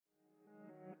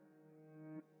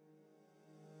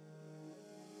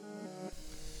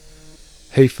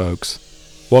Hey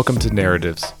folks, welcome to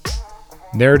Narratives.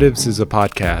 Narratives is a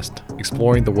podcast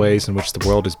exploring the ways in which the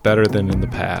world is better than in the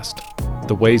past,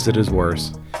 the ways it is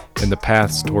worse, and the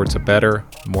paths towards a better,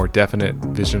 more definite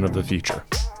vision of the future.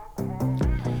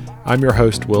 I'm your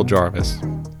host, Will Jarvis,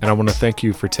 and I want to thank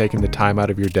you for taking the time out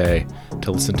of your day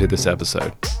to listen to this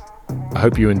episode. I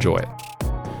hope you enjoy it.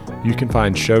 You can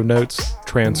find show notes,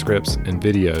 transcripts, and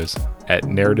videos at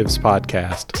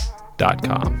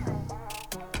narrativespodcast.com.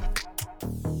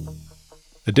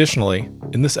 Additionally,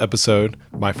 in this episode,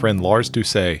 my friend Lars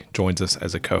Doucet joins us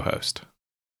as a co-host.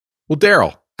 Well,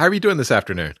 Daryl, how are you doing this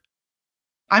afternoon?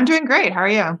 I'm doing great. How are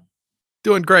you?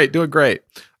 Doing great.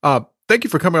 Thank you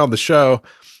for coming on the show.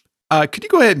 Could you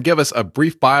go ahead and give us a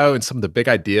brief bio and some of the big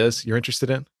ideas you're interested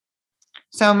in?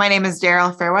 So my name is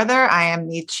Daryl Fairweather. I am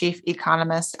the chief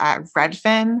economist at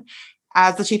Redfin.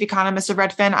 As the chief economist of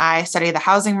Redfin, I study the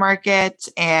housing market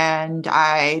and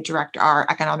I direct our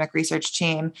economic research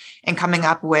team in coming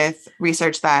up with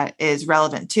research that is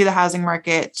relevant to the housing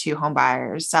market, to home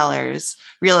buyers, sellers,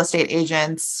 real estate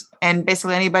agents, and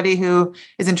basically anybody who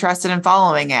is interested in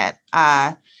following it.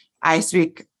 I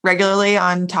speak regularly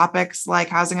on topics like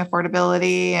housing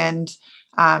affordability and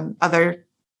other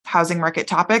housing market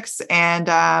topics.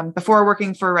 And before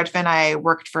working for Redfin, I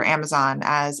worked for Amazon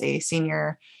as a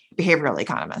senior behavioral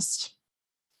economist.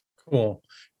 Cool.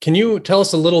 Can you tell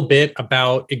us a little bit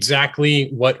about exactly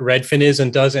what Redfin is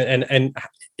and does, and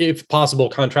if possible,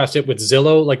 contrast it with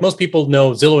Zillow? Like most people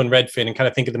know Zillow and Redfin and kind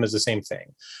of think of them as the same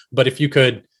thing. But if you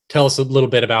could tell us a little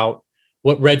bit about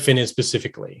what Redfin is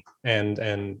specifically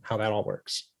and how that all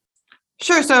works.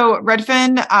 Sure. So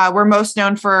Redfin, we're most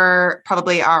known for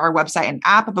probably our website and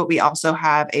app, but we also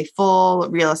have a full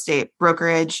real estate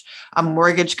brokerage, a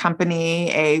mortgage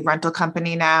company, a rental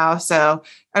company now, and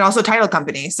also a title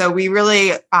company. So we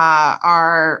really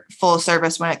are full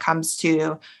service when it comes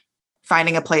to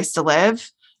finding a place to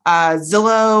live.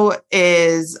 Zillow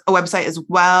is a website as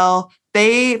well.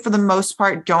 They, for the most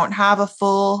part, don't have a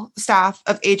full staff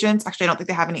of agents. Actually, I don't think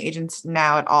they have any agents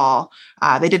now at all.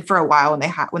 They did for a while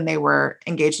when they were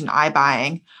engaged in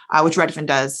iBuying, which Redfin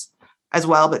does as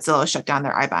well, but Zillow shut down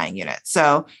their iBuying unit.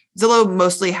 So Zillow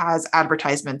mostly has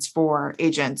advertisements for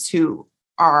agents who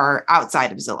are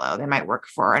outside of Zillow. They might work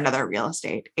for another real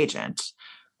estate agent.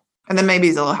 And then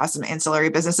maybe Zillow has some ancillary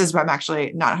businesses, but I'm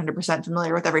actually not 100%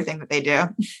 familiar with everything that they do.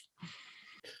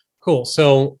 Cool.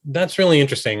 So that's really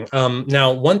interesting.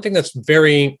 Now, one thing that's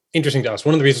very interesting to us,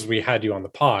 one of the reasons we had you on the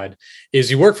pod, is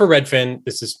you work for Redfin.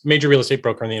 This is a major real estate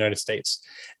broker in the United States.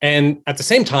 And at the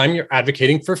same time, you're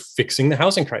advocating for fixing the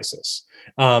housing crisis,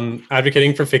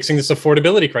 advocating for fixing this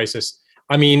affordability crisis.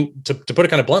 I mean, to put it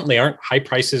kind of bluntly, aren't high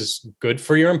prices good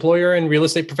for your employer and real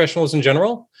estate professionals in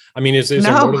general? I mean, is there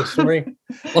more to the story?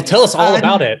 Well, tell us all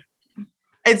about it.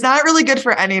 It's not really good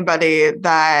for anybody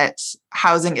that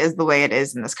housing is the way it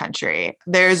is in this country.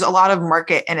 There's a lot of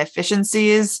market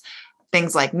inefficiencies,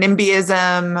 things like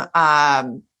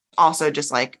NIMBYism, also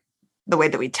just like the way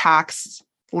that we tax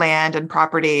land and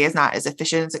property is not as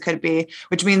efficient as it could be,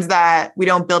 which means that we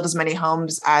don't build as many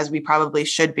homes as we probably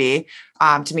should be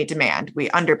to meet demand. We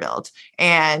underbuild.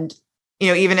 And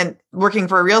even in working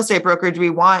for a real estate brokerage, we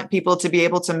want people to be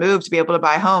able to move, to be able to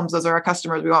buy homes. Those are our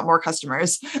customers. We want more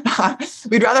customers.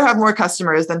 We'd rather have more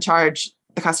customers than charge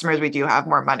the customers we do have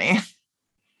more money.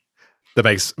 That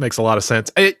makes a lot of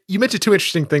sense. You mentioned two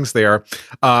interesting things there.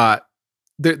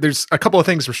 There's a couple of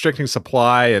things restricting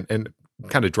supply and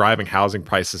kind of driving housing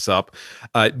prices up.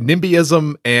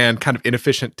 NIMBYism and kind of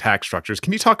inefficient tax structures.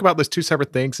 Can you talk about those two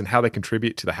separate things and how they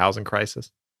contribute to the housing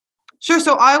crisis? Sure.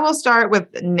 So I will start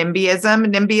with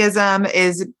NIMBYism.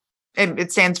 NIMBYism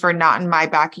it stands for not in my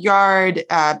backyard.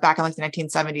 Back in like the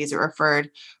 1970s, it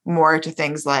referred more to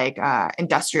things like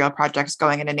industrial projects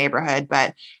going in a neighborhood,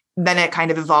 but then it kind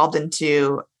of evolved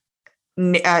into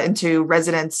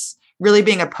residents really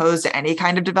being opposed to any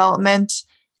kind of development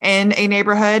in a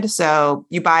neighborhood. So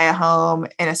you buy a home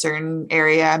in a certain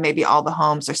area, maybe all the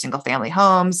homes are single family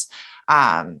homes.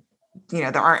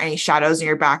 There aren't any shadows in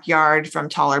your backyard from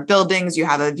taller buildings. You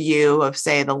have a view of,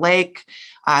 say, the lake.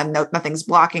 Nothing's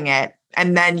blocking it.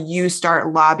 And then you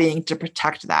start lobbying to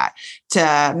protect that,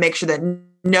 to make sure that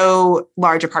no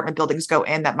large apartment buildings go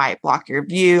in that might block your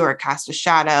view or cast a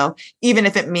shadow, even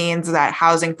if it means that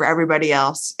housing for everybody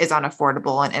else is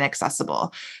unaffordable and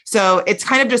inaccessible. So it's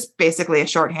kind of just basically a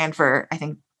shorthand for, I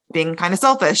think, being kind of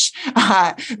selfish,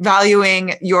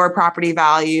 valuing your property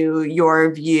value,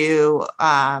 your view,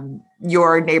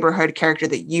 your neighborhood character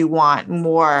that you want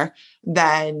more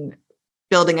than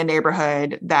building a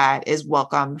neighborhood that is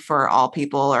welcome for all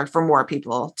people or for more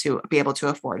people to be able to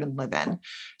afford and live in.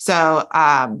 So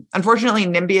unfortunately,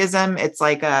 NIMBYism, it's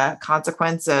like a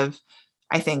consequence of,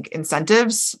 I think,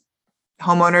 incentives.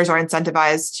 Homeowners are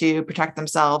incentivized to protect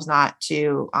themselves, not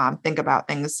to think about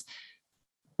things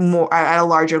more at a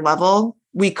larger level.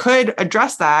 We could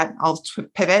address that. I'll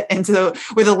pivot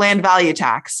with a land value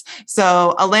tax.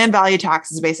 So a land value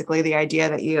tax is basically the idea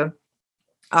that you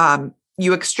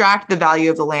extract the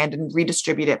value of the land and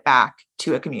redistribute it back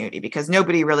to a community, because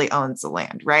nobody really owns the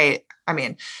land, right? I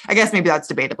mean, I guess maybe that's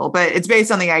debatable, but it's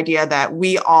based on the idea that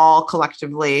we all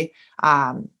collectively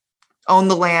own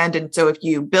the land. And so if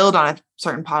you build on a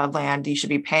certain plot of land, you should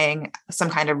be paying some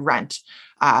kind of rent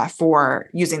for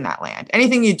using that land.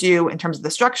 Anything you do in terms of the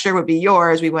structure would be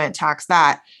yours. We wouldn't tax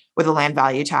that with a land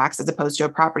value tax as opposed to a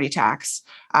property tax.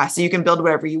 So you can build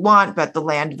whatever you want, but the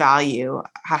land value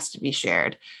has to be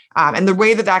shared. And the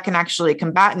way that can actually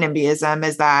combat NIMBYism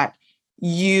is that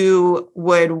you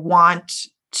would want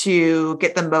to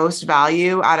get the most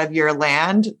value out of your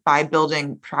land by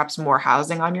building perhaps more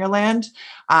housing on your land,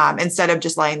 instead of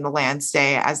just letting the land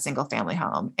stay as a single family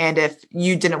home. And if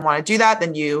you didn't want to do that,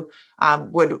 then you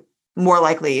would more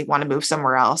likely want to move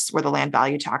somewhere else where the land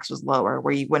value tax was lower,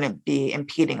 where you wouldn't be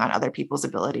impeding on other people's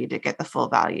ability to get the full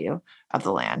value of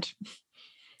the land.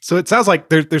 So it sounds like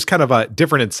there's kind of a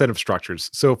different incentive structures.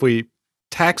 So if we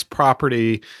tax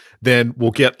property, then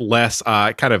we'll get less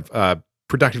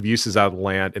productive uses out of the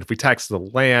land. And if we tax the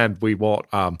land, we won't.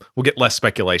 We'll get less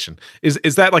speculation.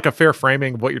 Is that like a fair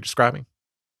framing of what you're describing?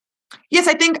 Yes,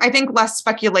 I think less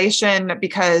speculation,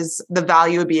 because the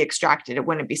value would be extracted. It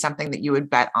wouldn't be something that you would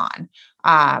bet on.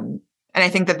 And I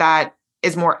think that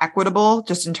is more equitable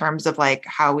just in terms of like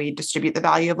how we distribute the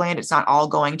value of land. It's not all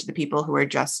going to the people who are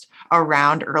just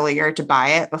around earlier to buy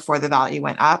it before the value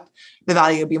went up. The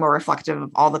value would be more reflective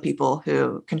of all the people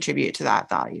who contribute to that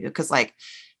value. Because like,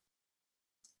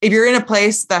 if you're in a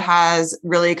place that has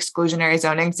really exclusionary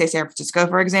zoning, say San Francisco,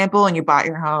 for example, and you bought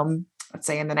your home, let's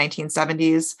say in the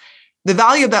 1970s, the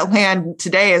value of that land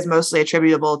today is mostly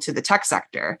attributable to the tech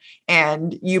sector.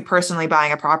 And you personally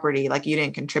buying a property, like you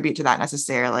didn't contribute to that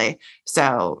necessarily.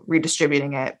 So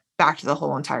redistributing it back to the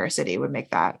whole entire city would make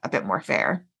that a bit more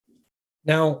fair.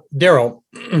 Now, Daryl,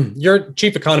 you're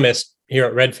chief economist here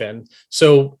at Redfin.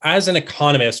 So as an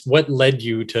economist, what led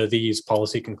you to these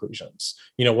policy conclusions?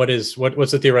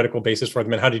 What's the theoretical basis for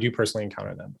them, and how did you personally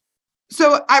encounter them?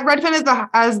 So at Redfin,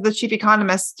 as the chief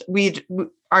economist,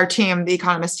 our team, the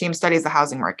economist team, studies the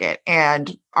housing market,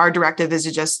 and our directive is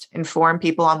to just inform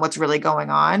people on what's really going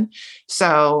on.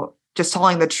 So just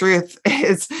telling the truth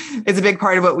is a big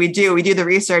part of what we do. We do the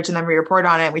research and then we report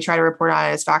on it. We try to report on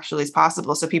it as factually as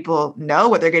possible, so people know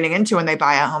what they're getting into when they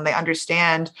buy a home. They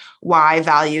understand why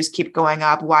values keep going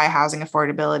up, why housing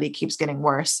affordability keeps getting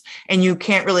worse. And you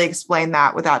can't really explain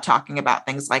that without talking about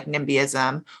things like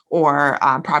NIMBYism or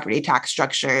property tax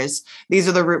structures. These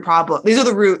are the root problem. These are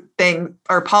the root thing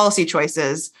or policy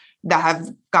choices that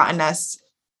have gotten us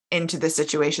into the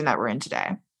situation that we're in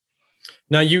today.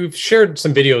 Now, you've shared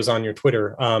some videos on your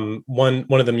Twitter. One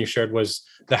of them you shared was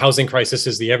the housing crisis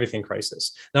is the everything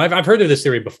crisis. Now, I've heard of this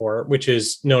theory before, which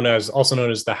is also known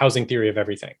as the housing theory of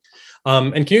everything.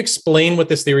 And can you explain what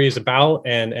this theory is about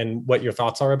and what your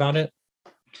thoughts are about it?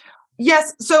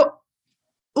 Yes. So,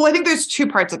 I think there's two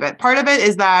parts of it. Part of it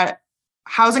is that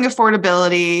housing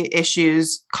affordability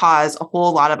issues cause a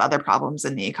whole lot of other problems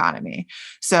in the economy.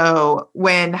 So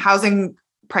when housing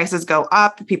prices go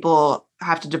up, people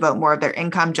have to devote more of their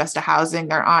income just to housing.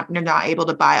 They're not able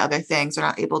to buy other things. They're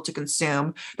not able to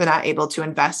consume. They're not able to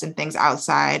invest in things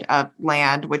outside of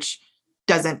land, which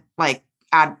doesn't like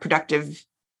add productive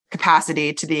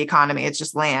capacity to the economy. It's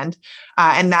just land.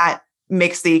 And that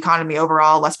makes the economy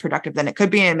overall less productive than it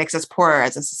could be. And it makes us poorer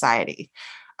as a society.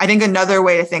 I think another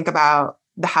way to think about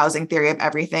the housing theory of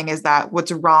everything is that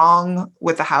what's wrong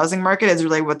with the housing market is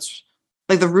really what's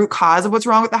like the root cause of what's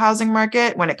wrong with the housing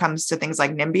market when it comes to things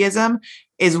like NIMBYism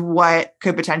is what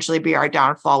could potentially be our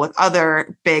downfall with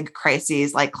other big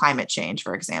crises like climate change,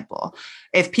 for example.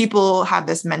 If people have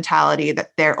this mentality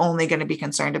that they're only going to be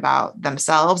concerned about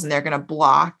themselves and they're going to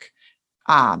block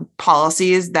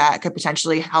policies that could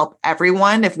potentially help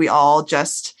everyone if we all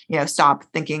just, stop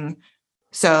thinking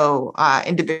so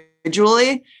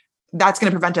individually, that's going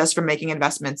to prevent us from making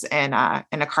investments in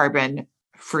a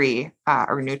carbon-free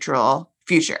or neutral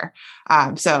future.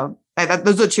 So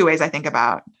those are two ways I think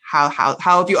about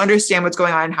how if you understand what's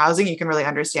going on in housing, you can really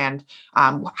understand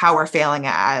how we're failing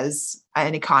as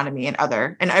an economy and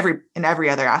every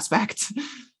other aspect.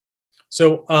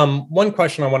 So one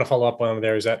question I want to follow up on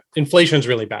there is that inflation is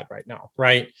really bad right now,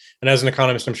 right? And as an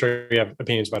economist, I'm sure you have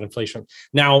opinions about inflation.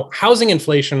 Now, housing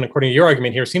inflation, according to your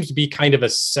argument here, seems to be kind of a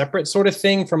separate sort of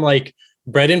thing from like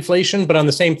bread inflation, but on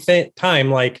the same time,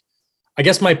 like I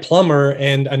guess my plumber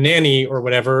and a nanny or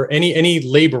whatever, any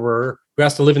laborer who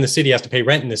has to live in the city has to pay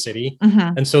rent in the city.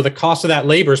 Mm-hmm. And so the cost of that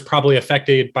labor is probably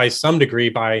affected by some degree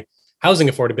by housing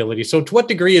affordability. So to what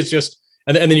degree is just,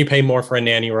 and then you pay more for a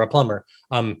nanny or a plumber.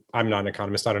 I'm not an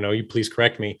economist. I don't know. You please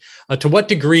correct me. To what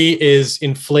degree is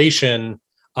inflation,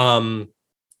 to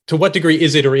what degree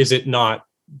is it or is it not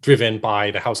driven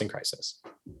by the housing crisis?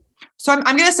 So I'm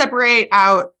going to separate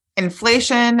out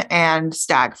inflation and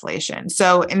stagflation.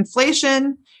 So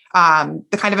inflation,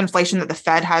 the kind of inflation that the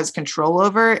Fed has control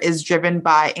over, is driven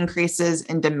by increases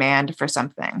in demand for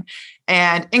something.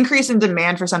 And increase in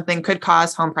demand for something could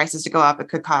cause home prices to go up. It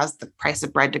could cause the price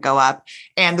of bread to go up.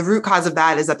 And the root cause of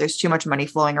that is that there's too much money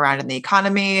flowing around in the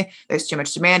economy. There's too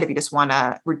much demand. If you just want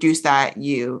to reduce that,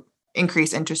 you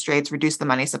increase interest rates, reduce the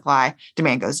money supply,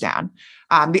 demand goes down.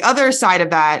 The other side of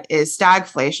that is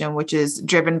stagflation, which is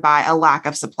driven by a lack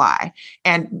of supply.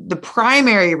 And the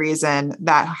primary reason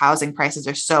that housing prices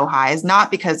are so high is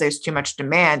not because there's too much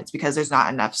demand, it's because there's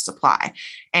not enough supply.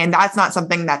 And that's not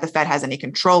something that the Fed has any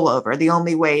control over. The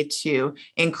only way to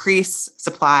increase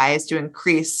supply is to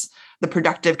increase the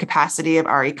productive capacity of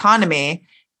our economy.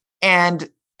 And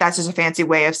that's just a fancy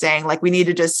way of saying, like, we need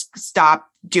to just stop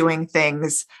doing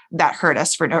things that hurt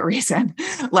us for no reason.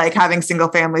 Like having single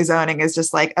family zoning is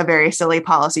just like a very silly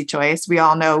policy choice. We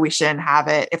all know we shouldn't have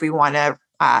it. If we want to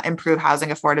improve housing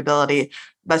affordability,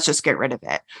 let's just get rid of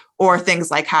it. Or things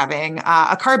like having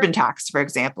a carbon tax, for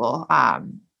example.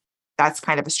 That's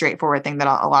kind of a straightforward thing that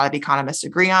a lot of economists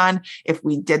agree on. If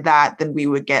we did that, then we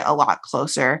would get a lot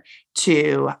closer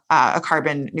to a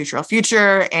carbon neutral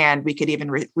future, and we could even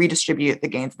redistribute the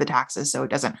gains of the taxes so it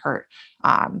doesn't hurt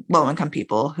low income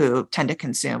people who tend to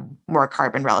consume more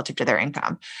carbon relative to their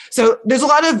income. So there's a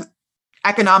lot of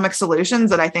economic solutions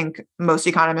that I think most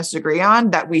economists agree on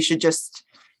that we should just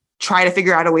try to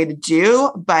figure out a way to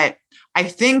do. But I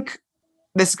think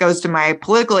this goes to my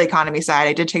political economy side.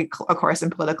 I did take a course in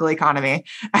political economy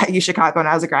at U Chicago when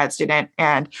I was a grad student.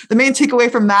 And the main takeaway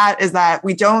from that is that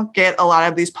we don't get a lot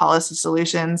of these policy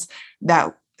solutions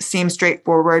that seem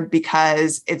straightforward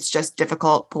because it's just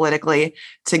difficult politically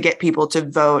to get people to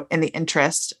vote in the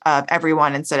interest of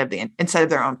everyone instead of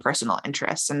their own personal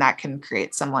interests. And that can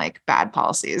create some like bad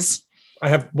policies. I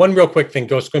have one real quick thing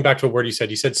going back to a word you said.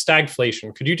 You said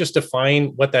stagflation. Could you just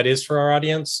define what that is for our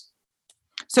audience?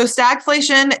 So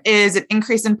stagflation is an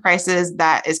increase in prices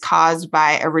that is caused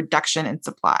by a reduction in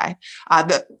supply.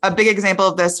 A big example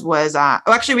of this was,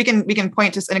 actually we can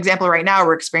point to an example right now.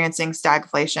 We're experiencing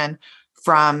stagflation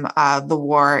from the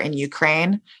war in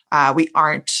Ukraine. We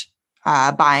aren't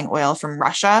buying oil from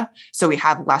Russia, so we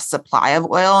have less supply of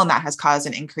oil, and that has caused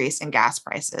an increase in gas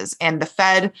prices. And the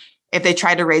Fed, if they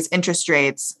try to raise interest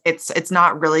rates, it's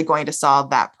not really going to solve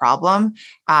that problem.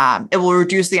 It will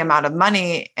reduce the amount of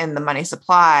money in the money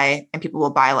supply, and people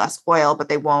will buy less oil, but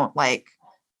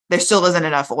there still isn't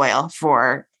enough oil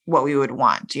for what we would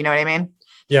want. Do you know what I mean?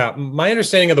 Yeah, my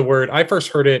understanding of the word, I first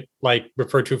heard it like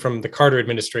referred to from the Carter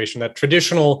administration, that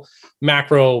traditional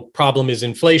macro problem is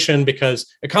inflation because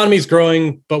economy is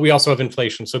growing, but we also have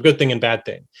inflation. So good thing and bad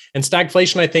thing. And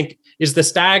stagflation, I think, is the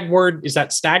stag word, is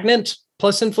that stagnant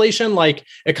plus inflation? Like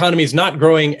economy is not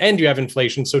growing and you have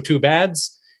inflation, so two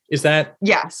bads? Is that?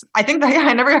 Yes. I think that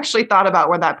I never actually thought about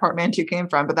where that portmanteau came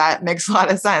from, but that makes a lot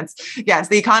of sense. Yes,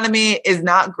 the economy is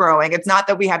not growing. It's not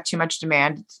that we have too much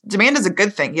demand. Demand is a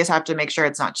good thing. You just have to make sure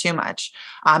it's not too much.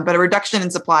 But a reduction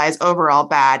in supply is overall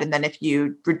bad. And then if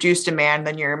you reduce demand,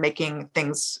 then you're making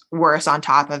things worse on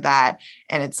top of that.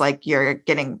 And it's like you're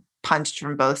getting punched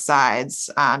from both sides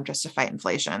just to fight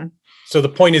inflation. So the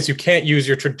point is you can't use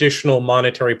your traditional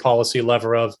monetary policy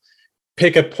lever of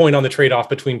pick a point on the trade-off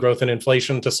between growth and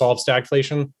inflation to solve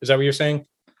stagflation. Is that what you're saying?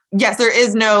 Yes, there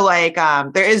is no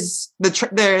there is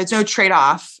no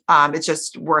trade-off. It's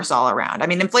just worse all around. I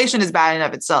mean, inflation is bad in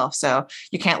and of itself, so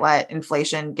you can't let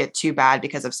inflation get too bad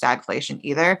because of stagflation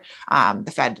either.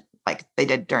 The Fed, like they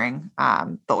did during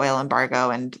the oil embargo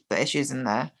and the issues in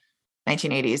the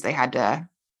 1980s, they had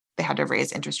to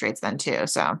raise interest rates then too.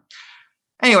 So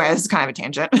anyway, this is kind of a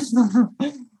tangent.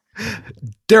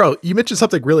 Daryl, you mentioned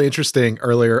something really interesting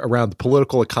earlier around the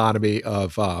political economy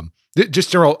of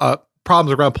just general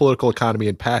problems around political economy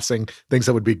and passing things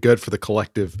that would be good for the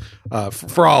collective,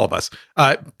 for all of us.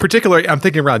 Particularly, I'm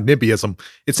thinking around NIMBYism.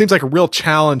 It seems like a real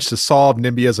challenge to solve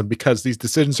NIMBYism because these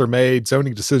decisions are made,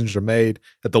 zoning decisions are made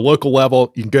at the local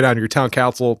level. You can go down to your town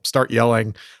council, start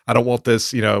yelling, I don't want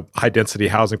this, high density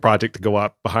housing project to go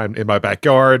up in my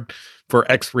backyard. For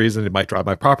X reason, it might drive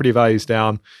my property values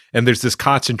down. And there's this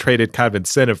concentrated kind of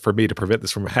incentive for me to prevent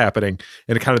this from happening.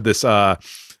 And kind of this,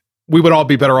 we would all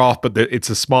be better off, but it's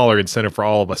a smaller incentive for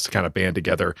all of us to kind of band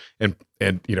together and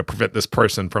prevent this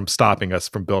person from stopping us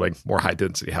from building more high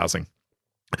density housing.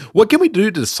 What can we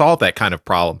do to solve that kind of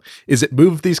problem? Is it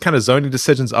move these kind of zoning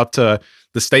decisions up to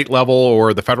the state level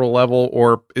or the federal level,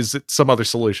 or is it some other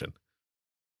solution?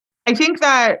 I think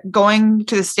that going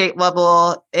to the state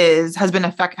level has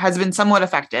been somewhat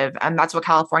effective, and that's what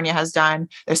California has done.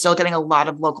 They're still getting a lot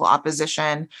of local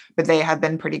opposition, but they have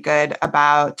been pretty good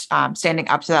about standing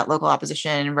up to that local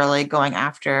opposition and really going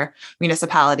after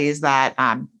municipalities that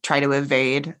try to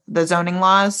evade the zoning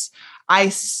laws. I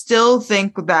still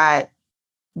think that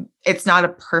it's not a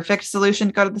perfect solution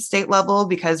to go to the state level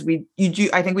because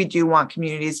I think we do want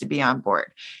communities to be on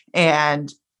board,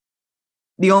 and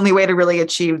the only way to really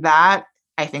achieve that,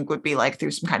 I think, would be like through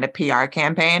some kind of PR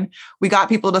campaign. We got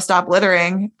people to stop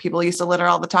littering. People used to litter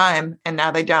all the time, and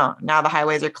now they don't. Now the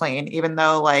highways are clean, even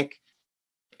though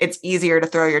it's easier to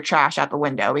throw your trash out the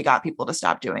window. We got people to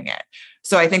stop doing it.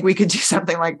 So I think we could do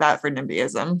something like that for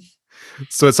NIMBYism.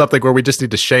 So it's something where we just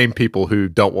need to shame people who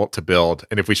don't want to build,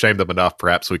 and if we shame them enough,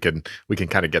 perhaps we can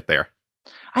kind of get there.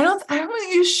 I don't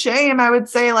use shame. I would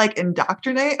say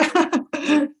indoctrinate.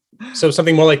 So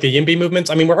something more like the YIMBY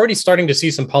movements. I mean, we're already starting to see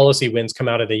some policy wins come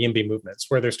out of the YIMBY movements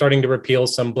where they're starting to repeal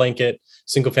some blanket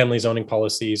single family zoning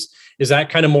policies. Is that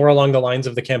kind of more along the lines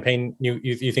of the campaign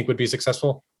you think would be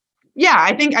successful? Yeah,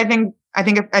 I think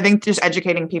just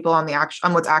educating people on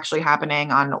on what's actually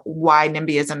happening, on why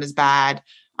NIMBYism is bad.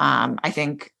 I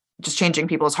think just changing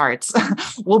people's hearts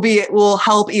will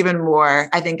help even more.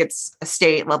 I think it's a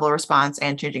state level response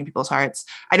and changing people's hearts.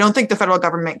 I don't think the federal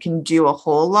government can do a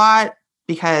whole lot,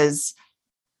 because,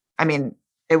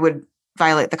 it would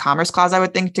violate the Commerce Clause, I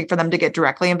would think, for them to get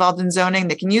directly involved in zoning.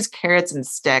 They can use carrots and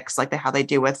sticks, how they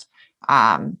do with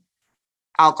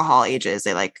alcohol ages.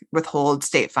 They withhold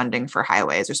state funding for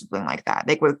highways or something like that.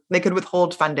 They could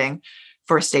withhold funding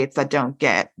for states that don't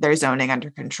get their zoning under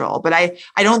control. But I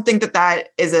don't think that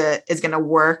is going to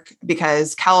work,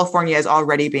 because California is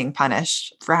already being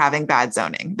punished for having bad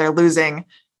zoning. They're losing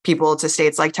people to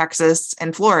states like Texas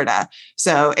and Florida.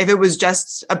 So if it was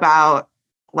just about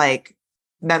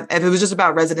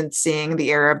residents seeing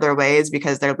the error of their ways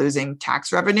because they're losing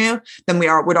tax revenue, then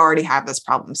would already have this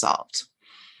problem solved.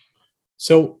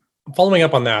 So following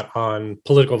up on that, on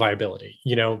political viability,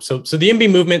 so the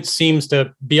YIMBY movement seems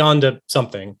to be onto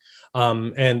something.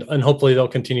 And hopefully they'll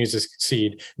continue to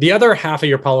succeed. The other half of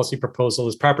your policy proposal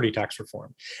is property tax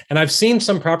reform. And I've seen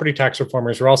some property tax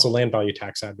reformers who are also land value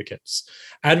tax advocates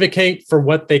advocate for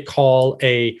what they call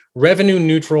a revenue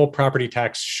neutral property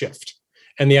tax shift.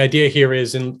 And the idea here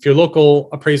is, if your local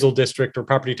appraisal district or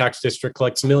property tax district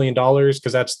collects $1 million,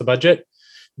 because that's the budget,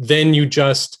 then you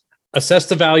just assess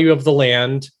the value of the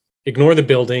land, ignore the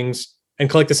buildings, and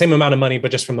collect the same amount of money,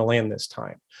 but just from the land this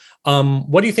time.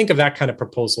 What do you think of that kind of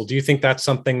proposal? Do you think that's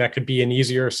something that could be an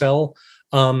easier sell?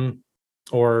 Or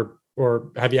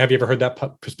have you ever heard that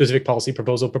specific policy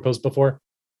proposal proposed before?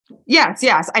 Yes.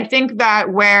 I think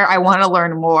that where I want to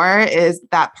learn more is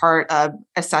that part of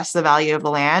assess the value of the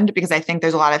land, because I think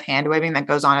there's a lot of hand waving that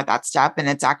goes on at that step. And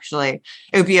it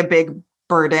would be a big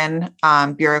burden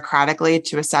bureaucratically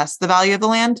to assess the value of the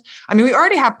land. We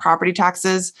already have property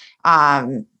taxes.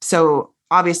 So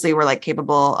obviously we're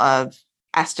capable of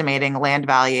estimating land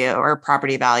value or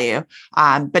property value.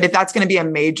 But if that's going to be the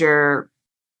major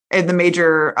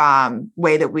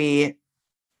way that we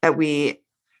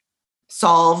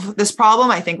solve this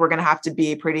problem, I think we're going to have to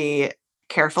be pretty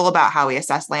careful about how we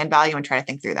assess land value and try to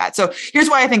think through that. So here's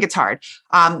why I think it's hard.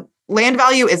 Land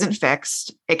value isn't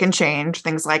fixed. It can change.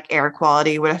 Things like air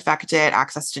quality would affect it,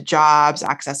 access to jobs,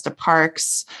 access to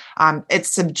parks. It's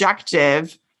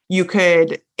subjective. You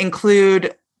could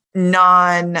include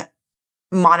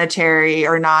non-monetary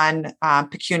or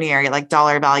non-pecuniary,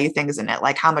 dollar value things in it,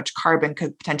 like how much carbon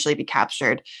could potentially be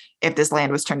captured if this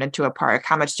land was turned into a park.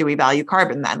 How much do we value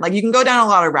carbon then? You can go down a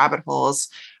lot of rabbit holes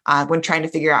when trying to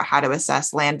figure out how to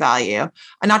assess land value.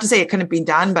 And not to say it couldn't be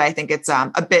done, but I think it's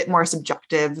a bit more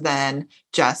subjective than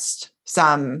just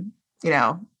some,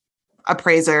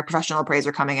 professional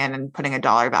appraiser coming in and putting a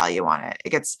dollar value on it.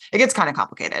 It gets kind of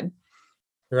complicated.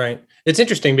 Right. It's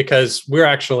interesting because we're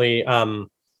actually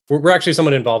we're actually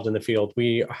somewhat involved in the field.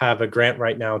 We have a grant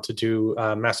right now to do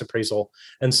mass appraisal.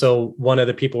 And so one of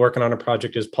the people working on a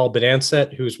project is Paul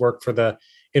Bedanset, who's worked for the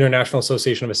International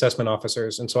Association of Assessment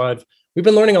Officers. And so we've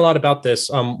been learning a lot about this.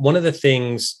 One of the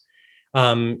things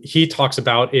he talks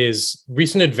about is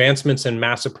recent advancements in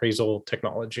mass appraisal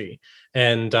technology.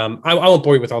 And I won't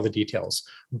bore you with all the details.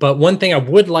 But one thing I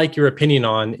would like your opinion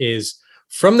on is,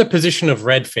 from the position of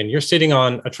Redfin, you're sitting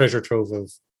on a treasure trove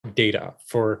of data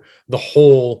for the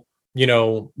whole,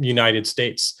 United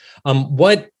States.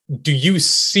 What do you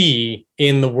see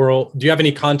in the world? Do you have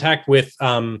any contact with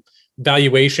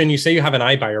valuation? You say you have an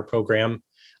iBuyer program.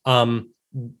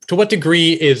 To what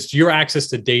degree is your access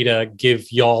to data give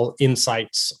y'all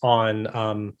insights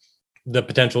on the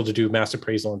potential to do mass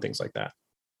appraisal and things like that?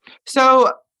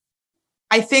 So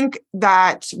I think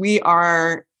that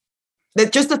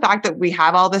that just the fact that we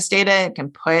have all this data and can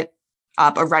put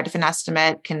up a Redfin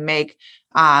estimate, can make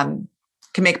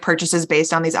purchases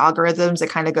based on these algorithms, it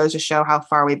kind of goes to show how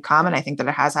far we've come. And I think that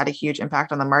it has had a huge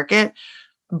impact on the market.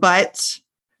 But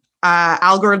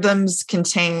algorithms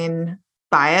contain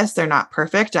bias. They're not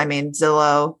perfect. I mean,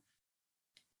 Zillow,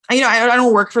 I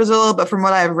don't work for Zillow, but from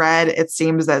what I've read, it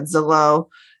seems that Zillow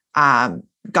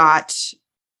got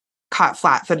caught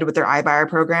flat-footed with their iBuyer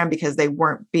program because they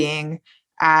weren't being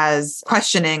as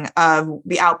questioning of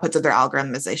the outputs of their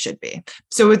algorithm as they should be.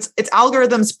 So it's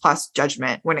algorithms plus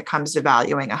judgment when it comes to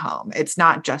valuing a home. It's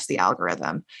not just the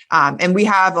algorithm. And we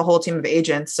have a whole team of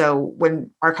agents. So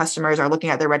when our customers are looking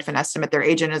at their Redfin estimate, their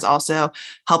agent is also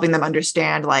helping them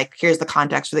understand, like, here's the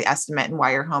context for the estimate and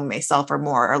why your home may sell for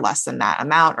more or less than that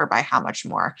amount, or by how much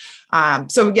more.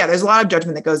 So yeah, there's a lot of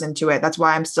judgment that goes into it. That's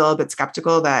why I'm still a bit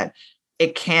skeptical that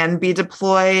it can be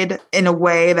deployed in a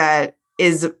way that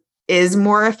is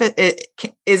more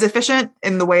efficient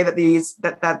in the way that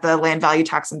that the land value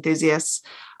tax enthusiasts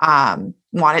want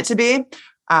it to be.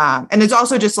 And there's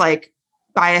also just like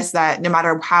bias that no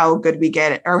matter how good we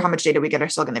get or how much data we get are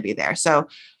still going to be there. So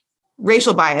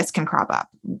racial bias can crop up.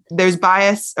 There's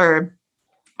bias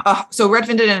so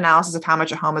Redfin did an analysis of how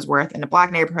much a home is worth in a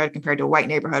Black neighborhood compared to a white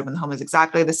neighborhood when the home is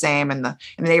exactly the same and the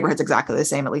neighborhood's exactly the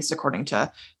same, at least according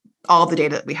to all of the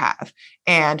data that we have.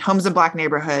 And homes in Black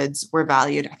neighborhoods were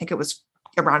valued, I think it was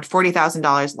around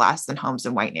 $40,000 less than homes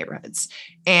in white neighborhoods.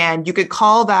 And you could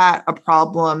call that a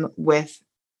problem with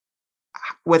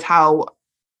how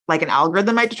like an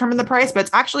algorithm might determine the price, but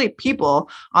it's actually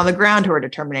people on the ground who are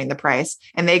determining the price,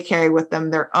 and they carry with them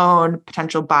their own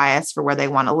potential bias for where they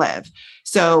want to live.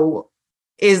 So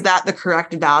is that the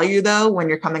correct value though, when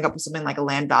you're coming up with something like a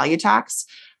land value tax?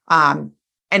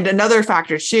 And another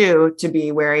factor too to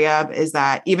be wary of is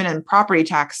that even in property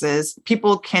taxes,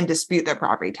 people can dispute their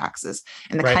property taxes.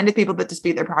 And the kind of people that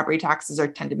dispute their property taxes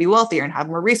tend to be wealthier and have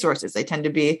more resources. They tend to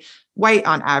be white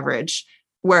on average.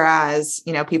 Whereas,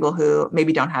 people who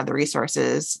maybe don't have the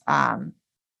resources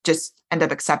just end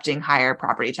up accepting higher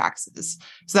property taxes.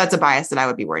 So that's a bias that I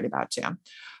would be worried about too.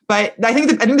 But I think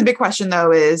the big question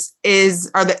though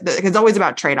it's always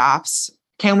about trade-offs.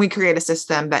 Can we create a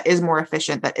system that is more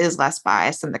efficient, that is less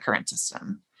biased than the current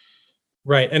system?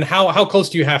 Right. And how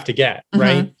close do you have to get?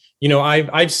 Mm-hmm. Right.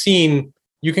 I've seen,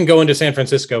 you can go into San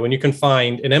Francisco and you can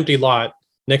find an empty lot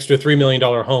next to a $3 million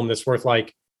home that's worth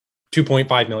like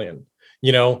 2.5 million,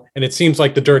 and it seems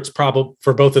like the dirt's probably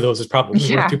for both of those is probably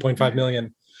worth 2.5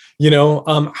 million.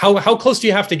 How close do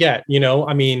you have to get? You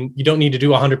don't need to do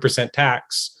 100%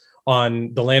 tax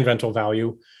on the land rental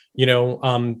value.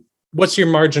 What's your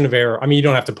margin of error? You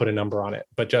don't have to put a number on it,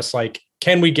 but just like,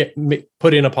 can we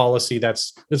put in a policy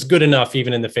that's good enough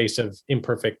even in the face of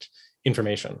imperfect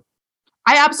information?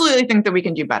 I absolutely think that we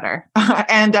can do better.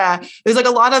 And there's like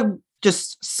a lot of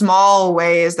just small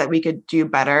ways that we could do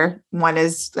better. One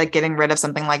is like getting rid of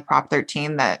something like Prop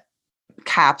 13 that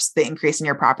caps the increase in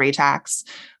your property tax.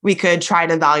 We could try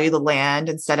to value the land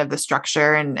instead of the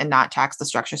structure and not tax the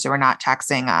structure. So we're not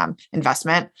taxing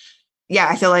investment. Yeah,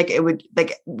 I feel like it would,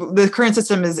 like, the current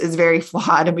system is very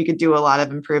flawed and we could do a lot of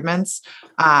improvements.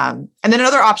 And then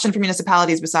another option for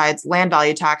municipalities besides land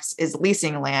value tax is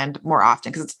leasing land more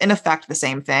often, because it's in effect the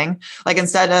same thing. Like,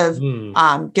 instead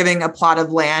of giving a plot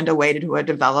of land away to a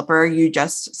developer, you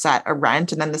just set a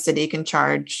rent and then the city can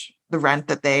charge the rent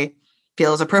that they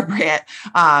feel is appropriate.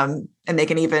 And they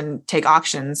can even take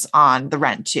auctions on the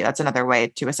rent too. That's another way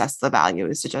to assess the value,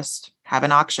 is to just have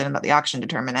an auction and let the auction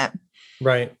determine it.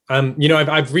 Right.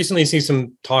 I've recently seen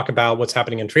some talk about what's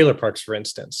happening in trailer parks, for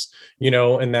instance,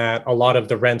 and that a lot of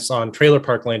the rents on trailer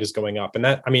park land is going up. And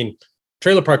that,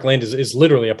 trailer park land is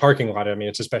literally a parking lot.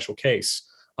 It's a special case.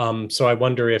 So I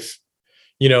wonder if,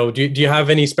 do you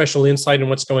have any special insight in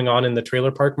what's going on in the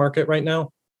trailer park market right now?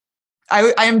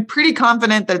 I am pretty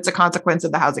confident that it's a consequence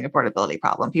of the housing affordability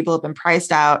problem. People have been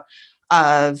priced out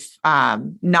of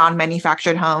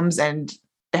non-manufactured homes, and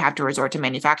they have to resort to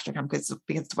manufactured homes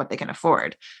because it's what they can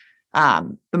afford.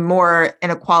 The more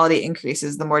inequality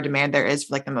increases, the more demand there is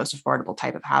for like the most affordable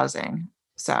type of housing.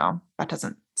 So that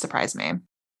doesn't surprise me.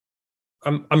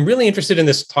 I'm really interested in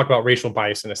this talk about racial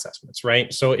bias in assessments,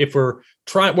 right? So if we're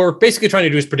basically trying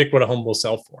to do is predict what a home will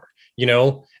sell for,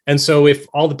 And so if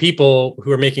all the people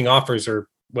who are making offers are,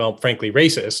 well, frankly,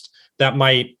 racist, that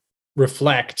might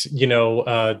reflect,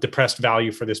 depressed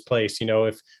value for this place,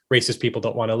 if racist people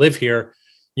don't want to live here,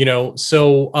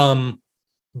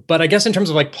 but I guess in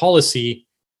terms of like policy,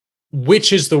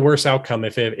 which is the worst outcome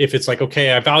if it's like,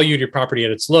 okay, I valued your property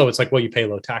at its low, it's like, well, you pay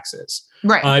low taxes.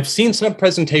 Right. I've seen some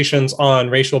presentations on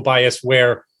racial bias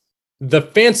where the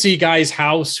fancy guy's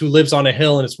house who lives on a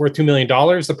hill and it's worth $2 million,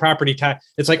 the property tax,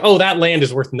 it's like, oh, that land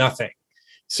is worth nothing.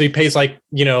 So he pays like,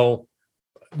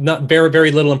 not very,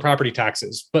 very little in property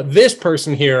taxes. But this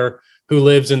person here who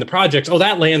lives in the projects, oh,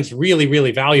 that land's really,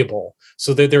 really valuable.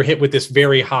 So they're hit with this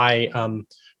very high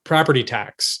property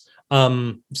tax.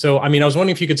 So, I was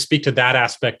wondering if you could speak to that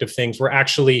aspect of things where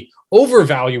actually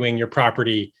overvaluing your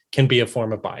property can be a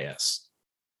form of bias.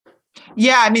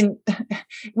 Yeah.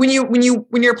 When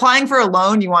you're applying for a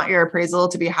loan, you want your appraisal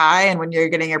to be high. And when you're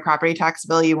getting your property tax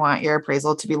bill, you want your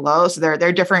appraisal to be low. So there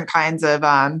are different kinds of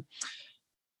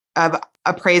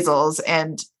appraisals.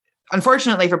 And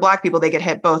unfortunately for Black people, they get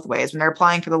hit both ways. When they're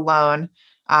applying for the loan,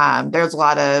 there's a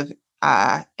lot of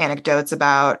anecdotes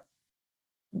about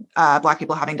Black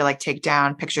people having to like take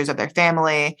down pictures of their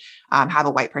family, have a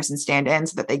white person stand in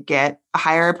so that they get a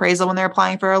higher appraisal when they're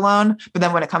applying for a loan. But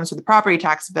then when it comes to the property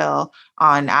tax bill,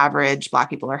 on average, Black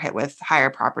people are hit with higher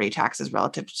property taxes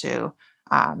relative to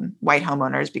white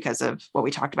homeowners because of what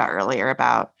we talked about earlier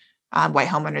about white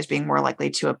homeowners being more likely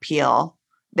to appeal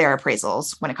their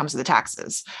appraisals when it comes to the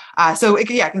taxes. So it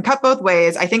can cut both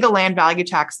ways. I think a land value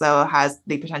tax, though, has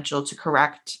the potential to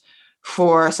correct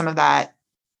for some of that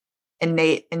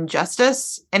innate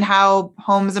injustice in how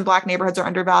homes in Black neighborhoods are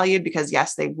undervalued, because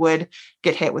yes, they would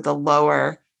get hit with a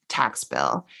lower tax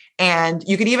bill. And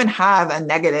you could even have a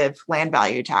negative land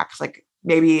value tax, like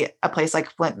maybe a place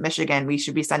like Flint, Michigan, we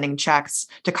should be sending checks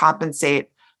to compensate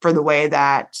for the way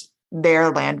that their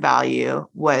land value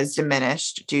was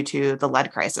diminished due to the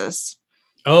lead crisis.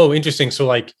 Oh, interesting. So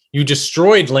like you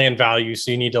destroyed land value.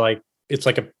 So you need to it's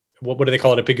like what do they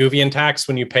call it? A Pigouvian tax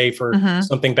when you pay for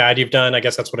something bad you've done. I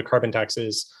guess that's what a carbon tax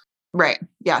is. Right.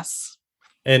 Yes.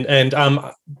 And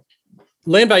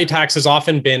land value tax has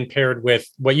often been paired with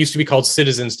what used to be called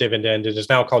citizens dividend. It is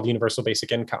now called universal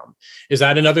basic income. Is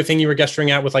that another thing you were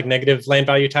gesturing at with like negative land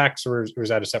value tax, or is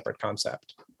that a separate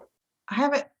concept?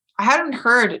 I hadn't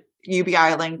heard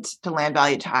UBI linked to land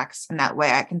value tax in that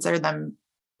way. I consider them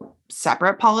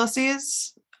separate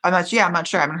policies. I'm not sure.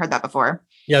 I haven't heard that before.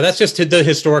 Yeah, that's just the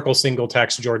historical single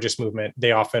tax Georgist movement.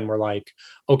 They often were like,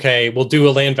 okay, we'll do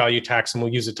a land value tax and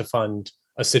we'll use it to fund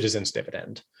a citizen's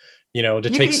dividend. You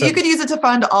could use it to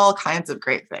fund all kinds of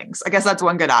great things. I guess that's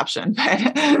one good option,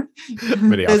 but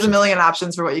there's a million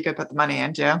options for what you could put the money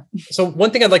into. So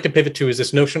one thing I'd like to pivot to is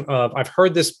this notion of, I've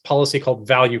heard this policy called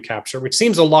value capture, which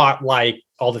seems a lot like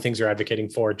all the things you're advocating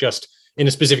for, just in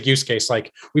a specific use case.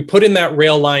 Like we put in that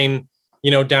rail line,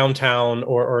 downtown,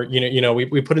 or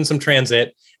we put in some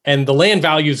transit and the land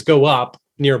values go up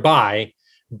nearby,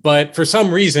 but for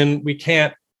some reason we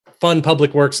can't fund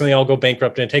public works and they all go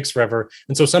bankrupt and it takes forever.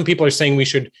 And so some people are saying we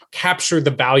should capture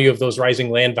the value of those rising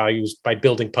land values by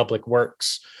building public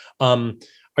works. Are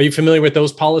you familiar with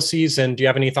those policies? And do you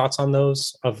have any thoughts on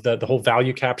those, of the whole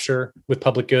value capture with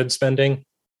public goods spending?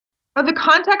 The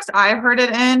context I've heard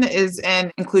it in is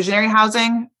in inclusionary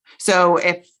housing. So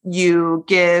if you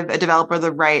give a developer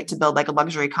the right to build like a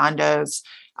luxury condos,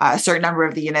 a certain number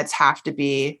of the units have to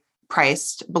be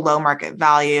priced below market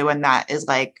value. And that is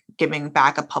like giving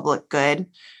back a public good.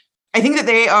 I think that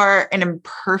they are an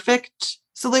imperfect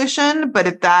solution, but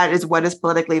if that is what is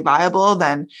politically viable,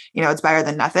 then, it's better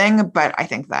than nothing. But I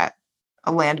think that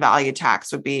a land value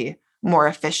tax would be more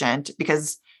efficient,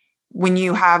 because when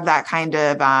you have that kind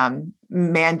of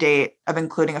mandate of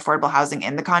including affordable housing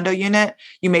in the condo unit,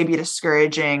 you may be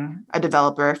discouraging a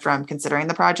developer from considering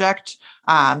the project.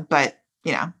 But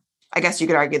I guess you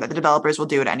could argue that the developers will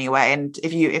do it anyway. And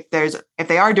if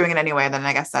they are doing it anyway, then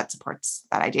I guess that supports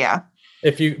that idea.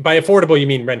 If you, by affordable, you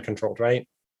mean rent controlled, right?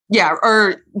 Yeah,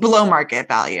 or below market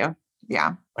value.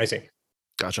 Yeah. I see.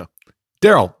 Gotcha.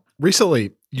 Daryl,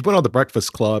 recently you went on the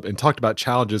Breakfast Club and talked about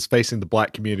challenges facing the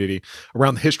Black community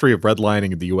around the history of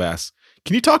redlining in the U.S.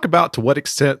 Can you talk about to what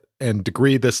extent and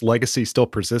degree this legacy still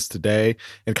persists today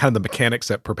and kind of the mechanics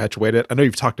that perpetuate it? I know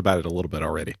you've talked about it a little bit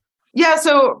already. Yeah,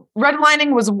 so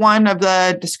redlining was one of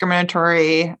the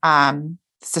discriminatory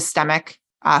systemic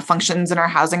functions in our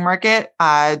housing market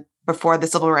before the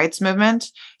civil rights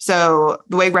movement. So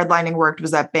the way redlining worked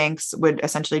was that banks would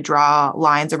essentially draw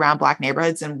lines around Black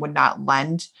neighborhoods and would not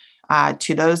lend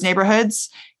to those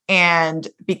neighborhoods. And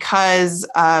because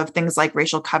of things like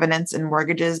racial covenants and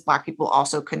mortgages, Black people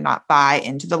also could not buy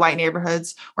into the white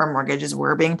neighborhoods where mortgages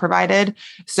were being provided.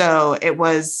 So it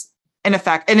was in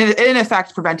effect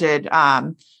prevented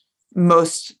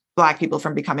most Black people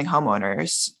from becoming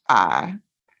homeowners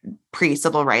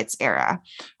pre-civil rights era.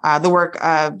 The work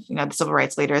of the civil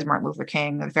rights leaders, Martin Luther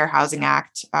King, the Fair Housing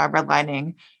Act,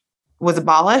 redlining was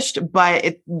abolished,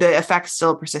 but the effects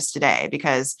still persist today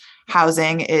because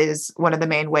housing is one of the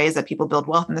main ways that people build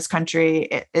wealth in this country.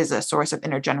 It is a source of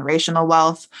intergenerational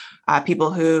wealth.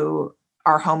 People who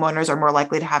are homeowners are more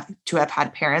likely to have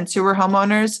had parents who were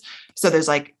homeowners. So there's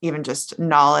even just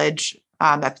knowledge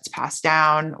that's passed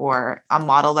down, or a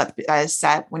model that is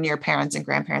set when your parents and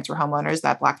grandparents were homeowners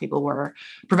that Black people were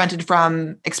prevented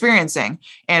from experiencing.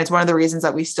 And it's one of the reasons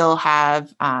that we still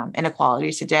have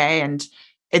inequality today. And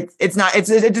it's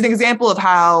an example of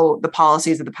how the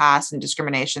policies of the past and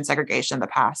discrimination, segregation of the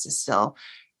past is still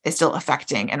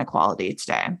affecting inequality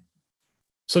today.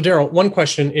 So Daryl, one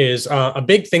question is a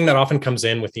big thing that often comes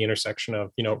in with the intersection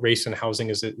of race and housing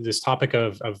is this topic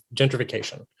of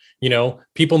gentrification.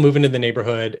 People move into the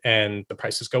neighborhood and the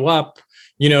prices go up.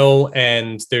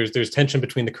 And there's tension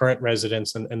between the current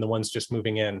residents and the ones just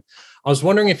moving in. I was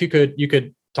wondering if you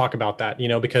could talk about that.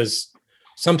 Because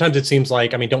sometimes it seems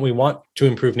like, don't we want to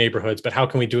improve neighborhoods, but how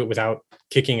can we do it without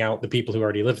kicking out the people who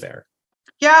already live there?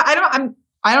 Yeah,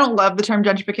 I don't love the term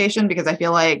gentrification because I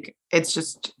feel like it's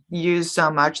just used so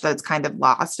much that it's kind of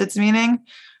lost its meaning.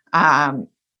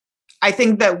 I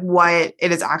think that what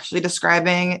it is actually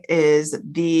describing is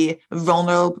the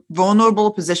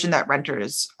vulnerable position that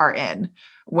renters are in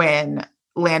when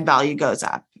land value goes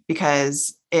up.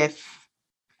 Because if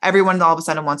everyone all of a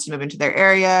sudden wants to move into their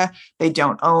area, they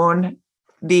don't own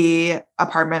the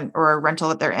apartment or rental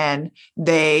that they're in,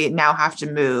 they now have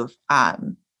to move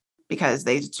because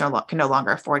they can no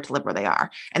longer afford to live where they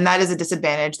are. And that is a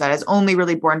disadvantage that is only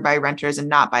really borne by renters and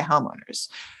not by homeowners.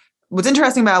 What's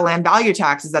interesting about a land value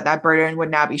tax is that burden would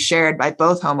now be shared by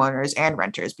both homeowners and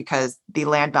renters because the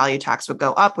land value tax would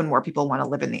go up when more people want to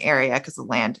live in the area because the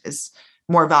land is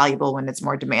more valuable when it's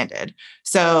more demanded.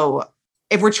 So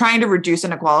if we're trying to reduce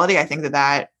inequality, I think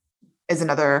that is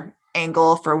another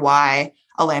angle for why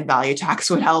a land value tax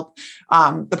would help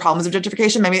the problems of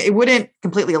gentrification. It wouldn't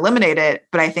completely eliminate it,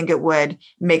 but I think it would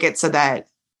make it so that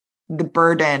the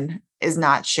burden is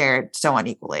not shared so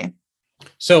unequally.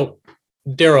 So,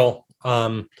 Daryl,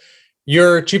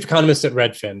 you're chief economist at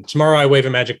Redfin. Tomorrow I wave a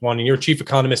magic wand and you're chief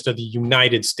economist of the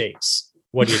United States.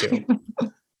 What do you do?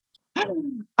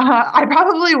 I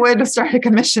probably would start a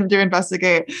commission to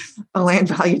investigate a land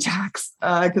value tax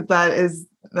because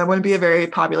that wouldn't be a very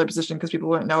popular position because people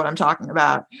wouldn't know what I'm talking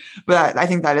about. But I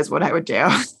think that is what I would do.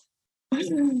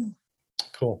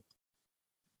 Cool.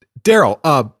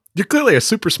 Daryl, you're clearly a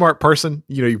super smart person.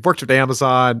 You've worked at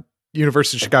Amazon,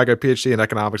 University of Chicago, PhD in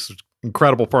economics,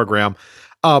 incredible program.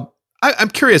 I'm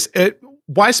curious,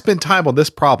 why spend time on this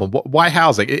problem? Why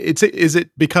housing? Is it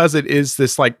because it is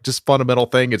this just fundamental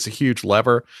thing? It's a huge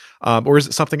lever, or is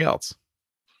it something else?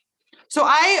 So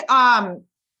I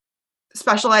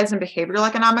specialized in behavioral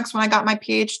economics when I got my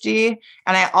PhD,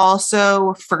 and I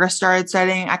also first started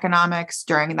studying economics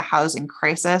during the housing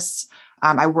crisis.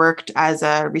 I worked as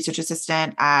a research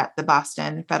assistant at the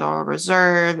Boston Federal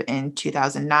Reserve in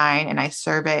 2009, and I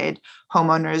surveyed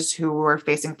homeowners who were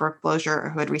facing foreclosure or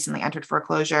who had recently entered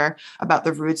foreclosure about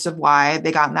the roots of why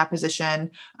they got in that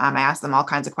position. I asked them all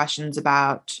kinds of questions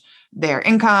about their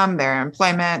income, their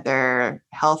employment, their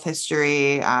health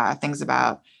history, things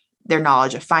about their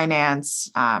knowledge of finance,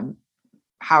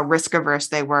 how risk averse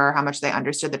they were, how much they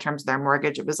understood the terms of their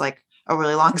mortgage. It was a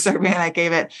really long survey and I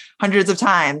gave it hundreds of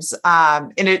times.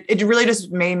 And it really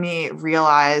just made me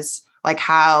realize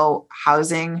how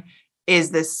housing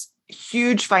is this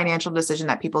huge financial decision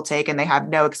that people take and they have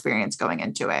no experience going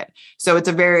into it. So it's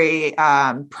a very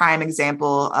prime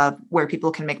example of where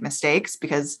people can make mistakes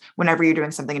because whenever you're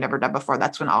doing something you've never done before,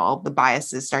 that's when all the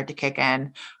biases start to kick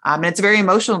in. And it's a very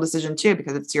emotional decision too,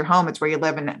 because it's your home, it's where you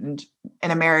live. And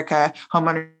in America,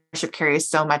 homeownership carries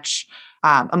so much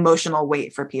emotional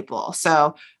weight for people.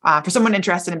 So for someone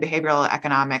interested in behavioral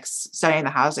economics, studying the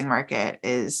housing market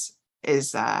is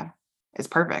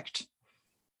perfect.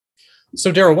 So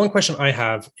Daryl, one question I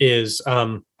have is,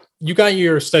 you got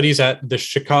your studies at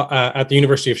the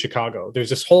University of Chicago. There's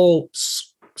this whole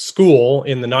school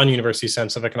in the non-university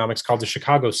sense of economics called the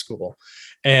Chicago School.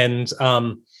 And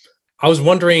I was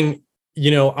wondering,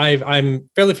 I'm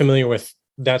fairly familiar with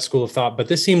that school of thought, but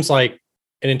this seems like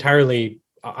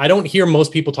I don't hear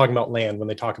most people talking about land when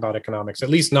they talk about economics, at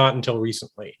least not until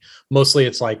recently. Mostly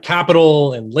it's like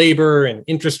capital and labor and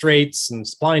interest rates and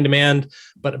supply and demand.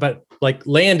 But like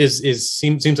land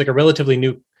seems like a relatively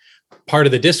new part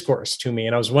of the discourse to me.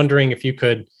 And I was wondering if you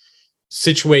could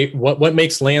situate what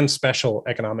makes land special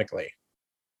economically.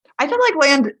 I feel like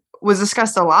land was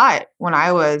discussed a lot when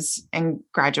I was in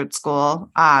graduate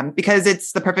school, because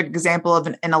it's the perfect example of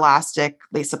an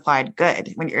inelastically supplied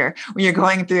good. When you're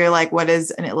going through like what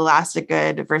is an elastic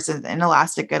good versus an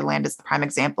inelastic good, land is the prime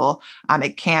example.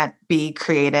 It can't be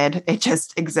created; it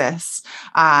just exists.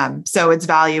 So its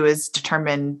value is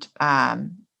determined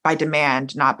by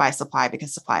demand, not by supply,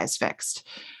 because supply is fixed.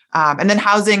 And then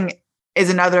housing is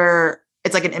another.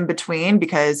 It's like an in between,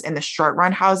 because in the short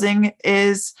run, housing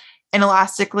is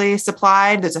inelastically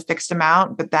supplied. There's a fixed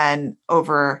amount, but then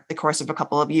over the course of a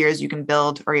couple of years, you can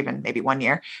build, or even maybe 1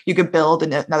 year, you could build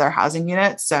another housing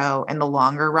unit. So in the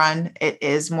longer run, it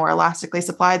is more elastically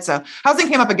supplied. So housing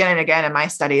came up again and again in my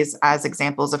studies as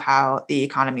examples of how the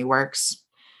economy works.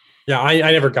 Yeah, I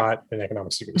never got an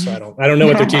economics degree, so I don't know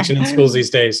what they're teaching in schools these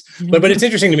days. But it's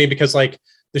interesting to me because like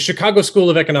the Chicago School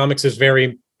of Economics is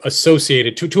very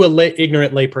associated to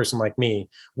ignorant layperson like me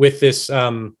with this.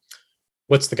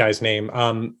 What's the guy's name?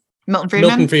 Milton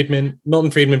Friedman.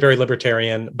 Milton Friedman, very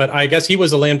libertarian, but I guess he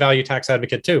was a land value tax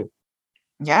advocate too.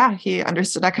 Yeah, he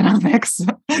understood economics.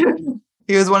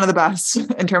 He was one of the best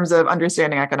in terms of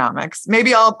understanding economics. I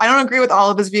don't agree with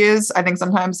all of his views. I think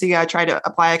sometimes he tried to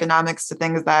apply economics to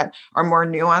things that are more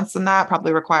nuanced than that,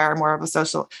 probably require more of a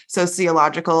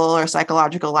sociological or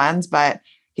psychological lens, but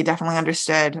he definitely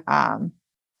understood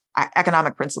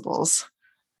economic principles.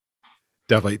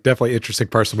 Definitely interesting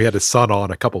person. We had his son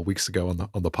on a couple of weeks ago on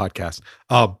the podcast.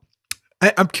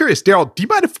 I'm curious, Daryl, do you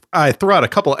mind if I throw out a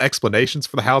couple of explanations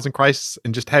for the housing crisis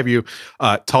and just have you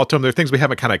talk to them? There are things we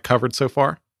haven't kind of covered so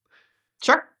far.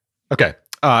 Sure. Okay.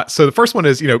 So the first one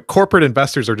is, corporate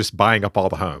investors are just buying up all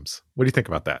the homes. What do you think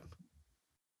about that?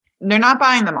 They're not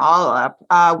buying them all up.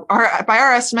 By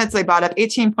our estimates, they bought up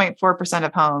 18.4%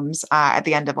 of homes at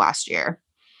the end of last year.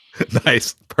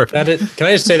 Nice. Perfect. Can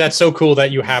I just say that's so cool that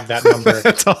you have that number?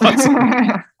 That's awesome.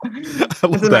 I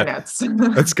love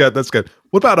that. That's good.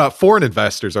 What about foreign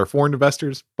investors? Are foreign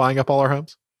investors buying up all our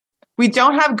homes? We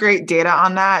don't have great data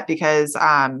on that because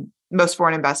most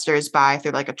foreign investors buy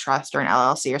through like a trust or an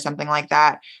LLC or something like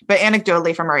that. But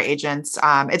anecdotally from our agents,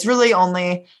 it's really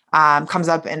only comes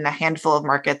up in a handful of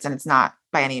markets, and it's not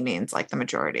by any means like the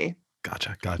majority.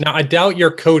 Gotcha. Now, I doubt your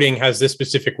coding has this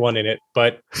specific one in it,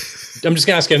 but I'm just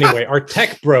going to ask anyway. Are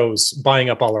tech bros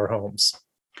buying up all our homes?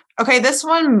 Okay, this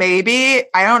one maybe.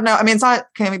 I don't know. I mean, it's not,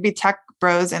 can it be tech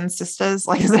bros and sisters?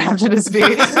 Like, does it have to just be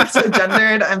so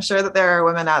gendered? I'm sure that there are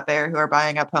women out there who are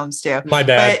buying up homes too. My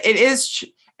bad. But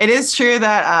it is true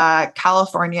that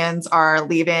Californians are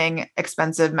leaving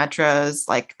expensive metros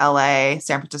like LA,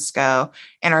 San Francisco,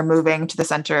 and are moving to the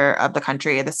center of the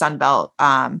country, the Sun Belt,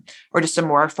 or just a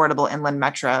more affordable inland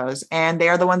metros. And they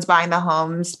are the ones buying the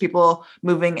homes. People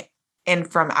moving in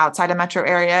from outside a metro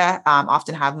area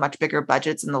often have much bigger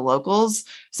budgets than the locals.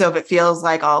 So if it feels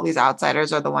like all these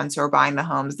outsiders are the ones who are buying the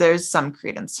homes, there's some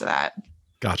credence to that.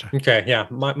 Gotcha. Okay. Yeah.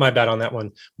 My bad on that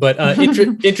one. But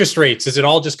interest rates, is it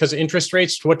all just because of interest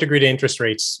rates? To what degree do interest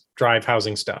rates drive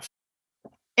housing stuff?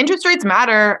 Interest rates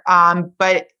matter,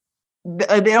 but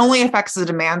it only affects the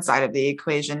demand side of the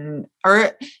equation.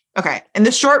 In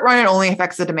the short run, it only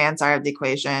affects the demand side of the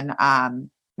equation.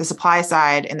 The supply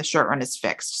side in the short run is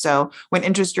fixed. So when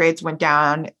interest rates went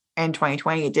down in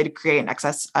 2020, it did create an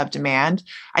excess of demand.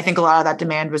 I think a lot of that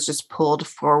demand was just pulled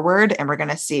forward, and we're going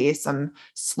to see some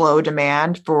slow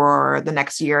demand for the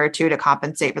next year or two to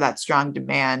compensate for that strong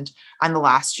demand on the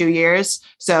last 2 years.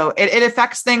 So it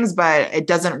affects things, but it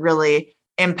doesn't really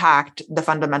impact the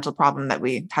fundamental problem that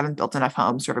we haven't built enough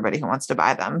homes for everybody who wants to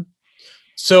buy them.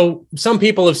 So some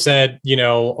people have said,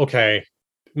 okay,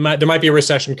 there might be a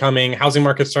recession coming. Housing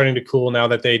market's starting to cool now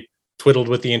that they twiddled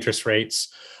with the interest rates.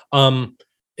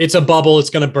 It's a bubble, it's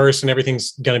going to burst and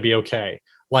everything's going to be okay.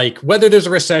 Like whether there's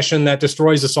a recession that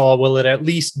destroys us all, will it at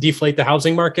least deflate the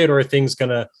housing market, or are things going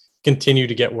to continue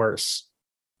to get worse?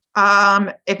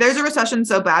 If there's a recession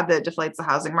so bad that it deflates the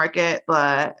housing market,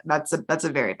 but that's a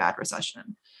very bad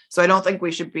recession. So I don't think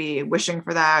we should be wishing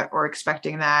for that or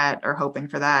expecting that or hoping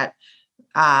for that.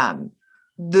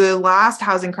 The last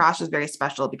housing crash was very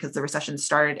special because the recession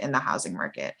started in the housing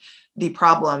market. The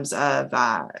problems of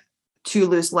too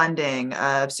loose lending,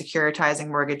 of securitizing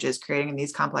mortgages, creating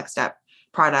these complex debt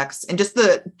products, and just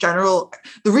the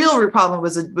real root problem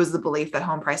was the belief that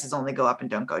home prices only go up and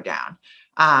don't go down.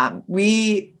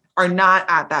 We are not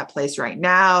at that place right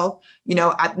now.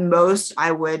 At most,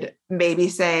 I would maybe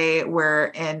say we're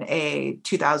in a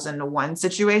 2001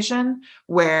 situation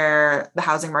where the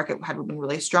housing market had been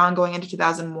really strong going into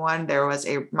 2001. There was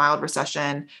a mild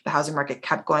recession. The housing market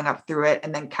kept going up through it,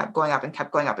 and then kept going up and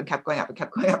kept going up and kept going up and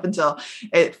kept going up until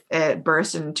it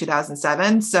burst in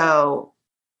 2007. So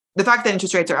the fact that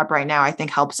interest rates are up right now, I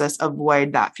think, helps us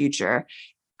avoid that future,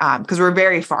 because we're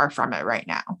very far from it right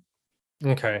now.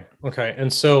 Okay.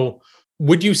 And so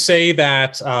would you say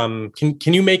that,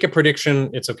 can you make a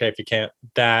prediction? It's okay if you can't,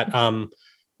 that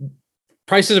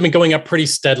prices have been going up pretty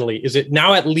steadily. Is it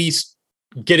now at least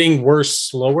getting worse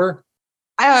slower?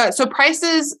 So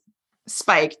prices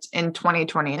spiked in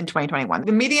 2020 and 2021.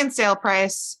 The median sale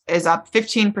price is up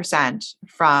 15%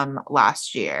 from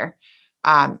last year.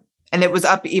 And it was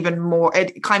up even more.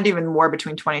 It climbed even more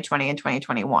between 2020 and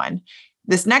 2021.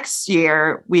 This next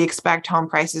year, we expect home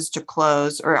prices to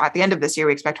close, or at the end of this year,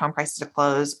 we expect home prices to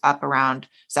close up around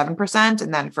 7%,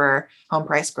 and then for home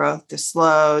price growth to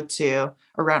slow to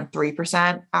around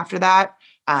 3% after that.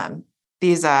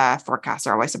 These forecasts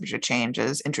are always subject to change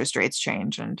as interest rates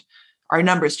change and our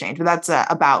numbers change, but that's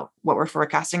about what we're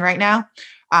forecasting right now.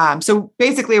 So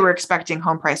basically, we're expecting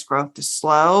home price growth to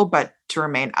slow, but to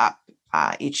remain up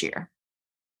each year.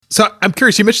 So I'm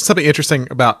curious, you mentioned something interesting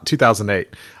about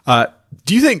 2008.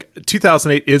 Do you think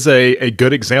 2008 is a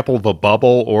good example of a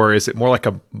bubble, or is it more like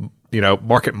a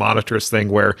market monitors thing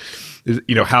where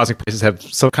housing prices have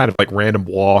some kind of like random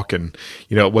walk, and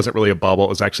it wasn't really a bubble, it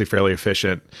was actually fairly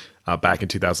efficient back in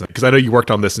 2000? Because I know you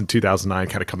worked on this in 2009,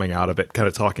 kind of coming out of it, kind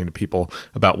of talking to people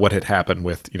about what had happened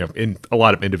with in a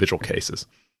lot of individual cases.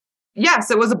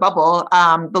 Yes, it was a bubble.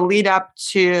 The lead up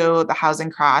to the housing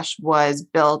crash was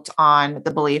built on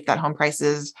the belief that home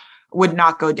prices would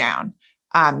not go down,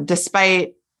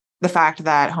 despite the fact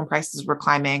that home prices were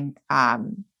climbing at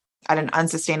an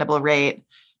unsustainable rate.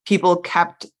 People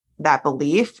kept that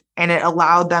belief, and it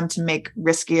allowed them to make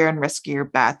riskier and riskier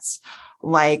bets,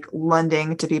 like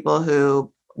lending to people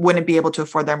who wouldn't be able to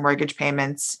afford their mortgage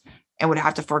payments and would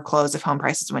have to foreclose if home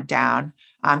prices went down.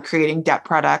 Creating debt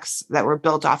products that were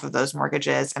built off of those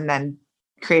mortgages, and then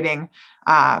creating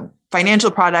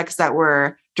financial products that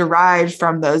were derived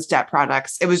from those debt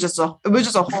products. It was just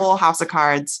a whole house of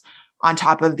cards on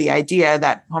top of the idea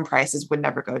that home prices would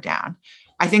never go down.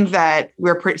 I think that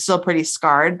we're still pretty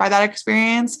scarred by that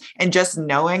experience, and just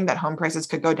knowing that home prices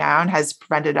could go down has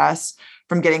prevented us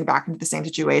from getting back into the same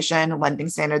situation. Lending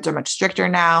standards are much stricter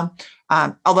now.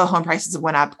 Although home prices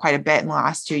went up quite a bit in the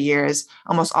last 2 years,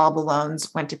 almost all the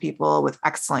loans went to people with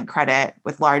excellent credit,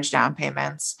 with large down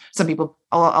payments. Some people,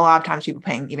 a lot of times, people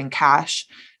paying even cash.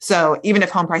 So even if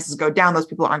home prices go down, those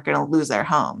people aren't going to lose their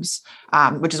homes,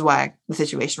 which is why the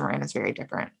situation we're in is very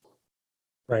different.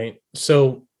 Right.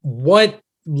 So what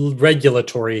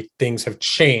regulatory things have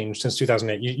changed since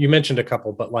 2008? You mentioned a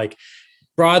couple, but like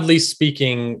broadly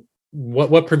speaking,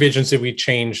 what provisions did we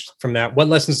change from that? What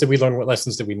lessons did we learn? What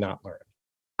lessons did we not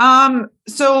learn?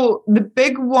 So the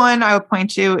big one I would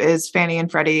point to is Fannie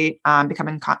and Freddie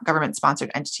becoming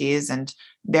government-sponsored entities, and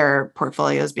their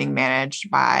portfolios being managed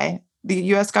by the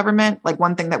U.S. government. Like,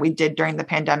 one thing that we did during the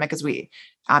pandemic is we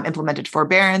implemented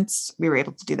forbearance. We were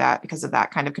able to do that because of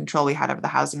that kind of control we had over the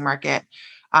housing market.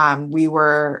 We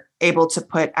were able to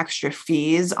put extra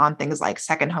fees on things like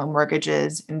second home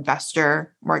mortgages,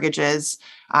 investor mortgages,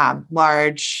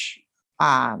 large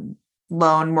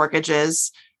loan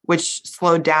mortgages, which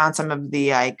slowed down some of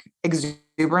the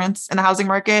exuberance in the housing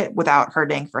market without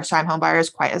hurting first-time home buyers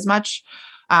quite as much.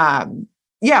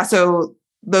 So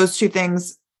those two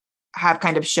things have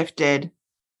kind of shifted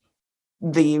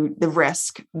the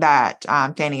risk that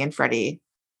Fannie and Freddie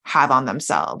have on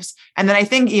themselves. And then I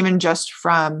think even just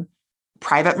from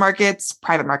private markets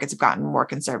have gotten more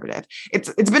conservative.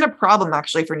 It's been a problem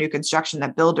actually for new construction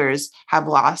that builders have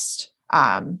lost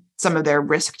some of their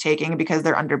risk taking because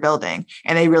they're underbuilding,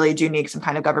 and they really do need some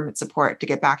kind of government support to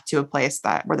get back to a place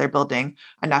where they're building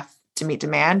enough to meet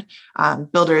demand.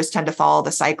 Builders tend to follow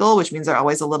the cycle, which means they're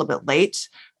always a little bit late.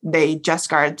 They just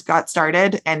got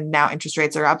started, and now interest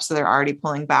rates are up, so they're already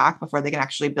pulling back before they can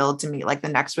actually build to meet like the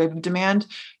next wave of demand.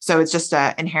 So it's just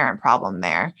an inherent problem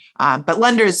there. But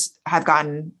lenders have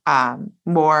gotten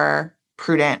more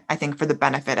prudent, I think, for the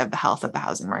benefit of the health of the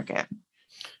housing market.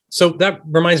 So that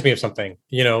reminds me of something.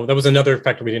 That was another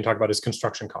factor we didn't talk about, is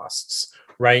construction costs.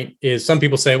 Right? Is some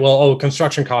people say, well,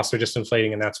 construction costs are just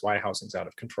inflating, and that's why housing's out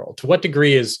of control. To what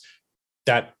degree is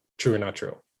that true or not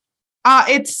true?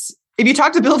 if you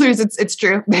talk to builders, it's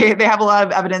true. They have a lot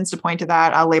of evidence to point to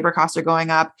that. Labor costs are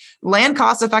going up. Land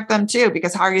costs affect them too,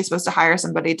 because how are you supposed to hire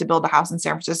somebody to build a house in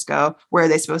San Francisco? Where are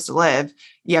they supposed to live?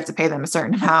 You have to pay them a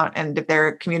certain amount. And if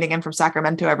they're commuting in from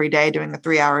Sacramento every day, doing a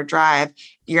 3-hour drive,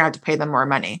 you're gonna have to pay them more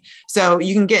money. So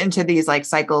you can get into these like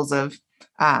cycles of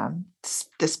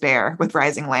despair with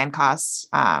rising land costs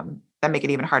that make it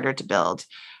even harder to build.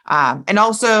 And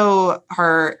also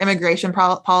her immigration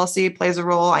policy plays a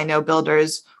role. I know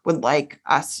builders would like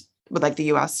the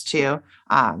US to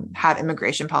have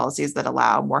immigration policies that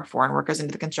allow more foreign workers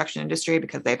into the construction industry,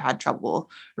 because they've had trouble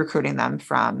recruiting them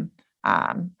from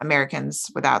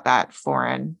Americans without that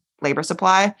foreign labor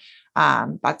supply.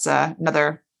 That's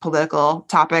another political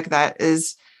topic that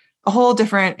is a whole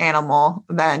different animal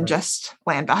than just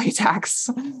land value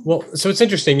tax. Well, so it's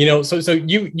interesting, so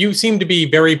you seem to be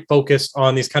very focused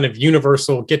on these kind of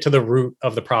universal, get to the root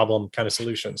of the problem kind of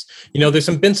solutions.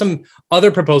 There's been some other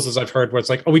proposals I've heard where it's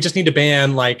like, oh, we just need to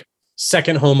ban like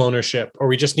second home ownership, or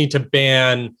we just need to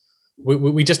ban,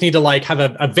 we just need to like have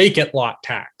a vacant lot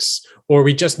tax, or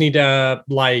we just need to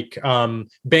like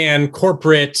ban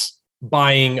corporate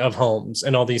buying of homes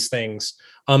and all these things.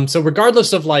 So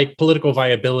regardless of like political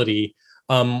viability,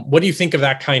 what do you think of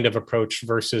that kind of approach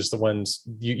versus the ones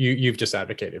you've just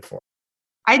advocated for?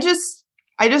 I just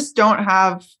don't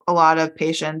have a lot of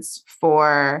patience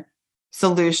for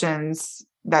solutions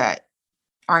that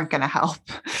aren't going to help.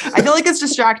 I feel like it's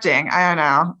distracting. I don't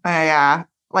know. I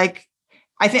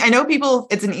know people,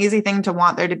 it's an easy thing to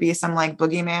want there to be some like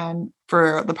boogeyman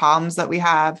for the problems that we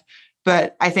have.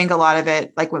 But I think a lot of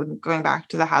it, like going back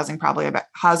to the housing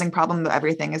problem of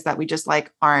everything, is that we just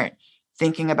like aren't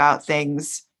thinking about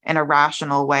things in a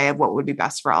rational way of what would be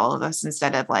best for all of us,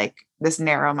 instead of like this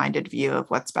narrow-minded view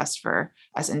of what's best for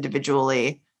us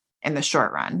individually in the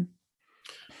short run.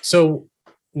 So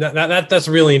that's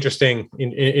a really interesting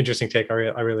take. I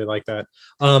really like that.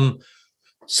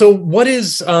 So what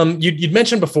is, you'd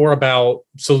mentioned before about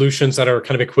solutions that are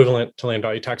kind of equivalent to land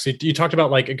value tax. You talked about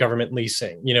like a government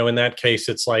leasing, in that case,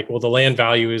 it's like, well, the land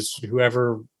value is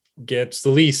whoever gets the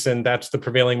lease, and that's the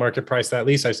prevailing market price, that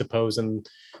lease, I suppose. And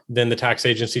then the tax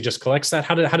agency just collects that.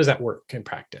 How does that work in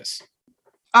practice?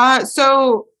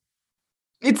 So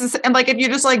it's, and like, if you're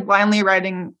just like blindly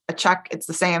writing a check, it's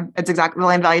the same. It's exactly, the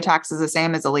land value tax is the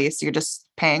same as a lease. You're just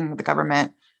paying the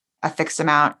government a fixed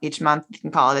amount each month. You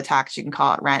can call it a tax, you can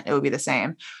call it rent. It would be the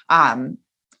same.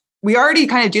 We already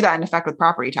kind of do that in effect with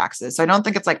property taxes. So I don't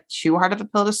think it's like too hard of a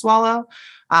pill to swallow.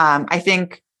 I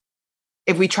think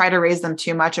if we try to raise them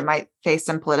too much, it might face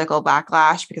some political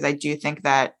backlash, because I do think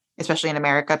that, especially in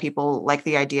America, people like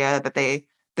the idea that they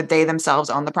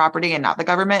themselves own the property and not the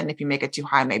government. And if you make it too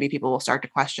high, maybe people will start to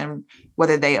question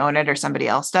whether they own it or somebody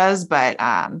else does. But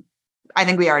I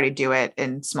think we already do it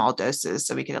in small doses,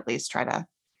 so we could at least try to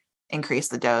increase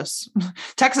the dose.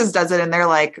 Texas does it, and they're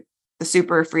like the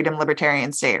super freedom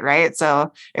libertarian state, right?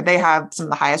 So if they have some of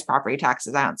the highest property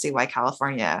taxes, I don't see why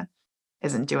California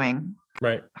isn't doing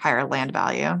right higher land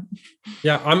value.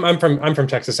 Yeah, I'm from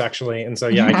Texas actually, and so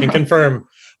yeah, I can confirm.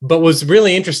 But what's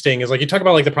really interesting is like you talk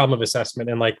about like the problem of assessment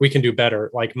and like we can do better.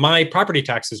 Like my property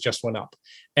taxes just went up,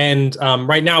 and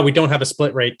right now we don't have a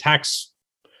split rate tax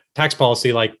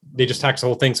policy. Like they just tax the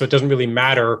whole thing, so it doesn't really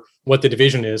matter what the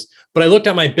division is. But I looked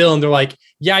at my bill and they're like,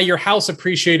 yeah, your house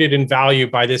appreciated in value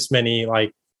by this many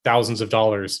like thousands of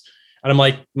dollars. And I'm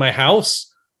like, my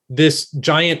house, this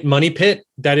giant money pit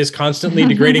that is constantly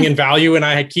degrading in value, and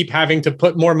I keep having to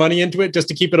put more money into it just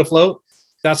to keep it afloat,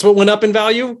 that's what went up in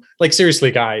value? Like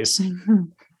seriously, guys. I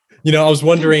was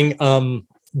wondering,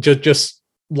 just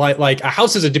like a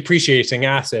house is a depreciating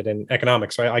asset in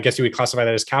economics, right? I guess you would classify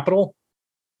that as capital?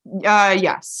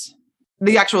 Yes.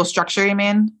 The actual structure, you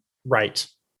mean? Right.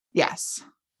 Yes.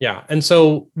 Yeah. And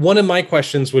so one of my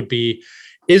questions would be,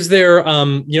 is there,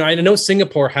 I know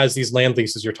Singapore has these land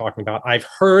leases you're talking about. I've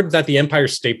heard that the Empire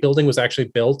State Building was actually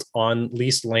built on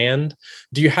leased land.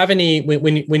 Do you have any,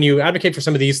 when you advocate for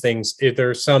some of these things, is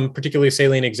there some particularly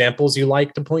salient examples you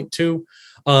like to point to?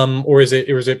 Or is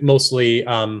it mostly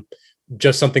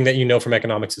just something that from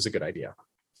economics is a good idea?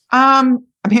 I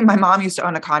mean, my mom used to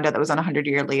own a condo that was on a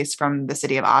 100-year lease from the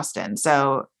city of Austin.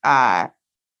 So it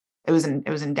was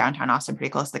in downtown Austin, pretty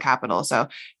close to the capital. So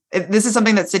this is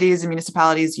something that cities and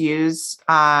municipalities use.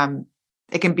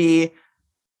 It can be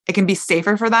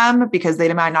safer for them because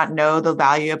they might not know the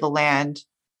value of the land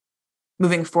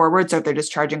moving forward. So if they're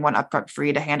just charging one upfront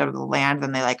fee to hand over the land,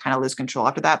 then they like kind of lose control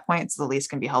after that point. So the lease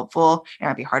can be helpful. It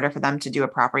might be harder for them to do a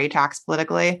property tax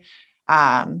politically.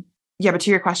 Yeah, but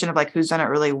to your question of like who's done it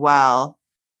really well,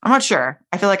 I'm not sure.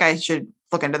 I feel like I should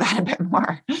look into that a bit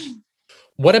more.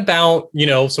 What about,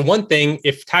 so one thing,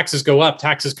 if taxes go up,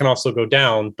 taxes can also go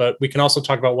down, but we can also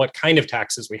talk about what kind of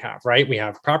taxes we have, right? We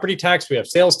have property tax, we have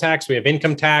sales tax, we have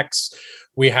income tax,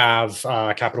 we have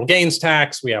capital gains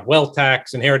tax, we have wealth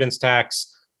tax, inheritance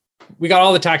tax. We got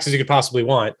all the taxes you could possibly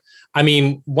want. I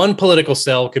mean, one political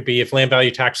sell could be if land value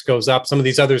tax goes up, some of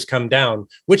these others come down.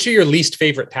 Which are your least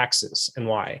favorite taxes and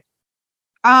why?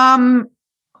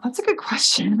 That's a good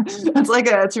question.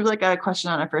 It's really like a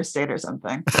question on a first date or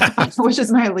something. Which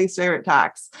is my least favorite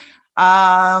tax?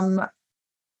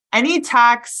 Any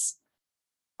tax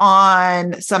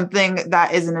on something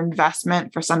that is an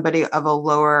investment for somebody of a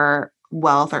lower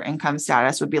wealth or income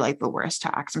status would be like the worst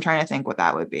tax. I'm trying to think what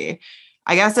that would be.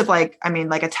 I guess if like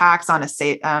a tax on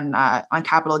on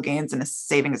capital gains in a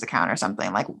savings account or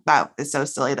something like that is so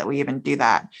silly that we even do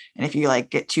that. And if you like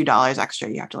get $2 extra,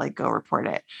 you have to like go report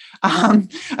it. I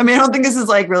don't think this is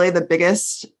like really the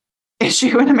biggest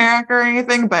issue in America or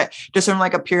anything, but just from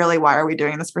like a purely why are we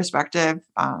doing this perspective,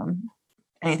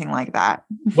 anything like that.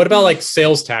 What about like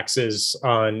sales taxes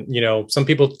on, some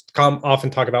people often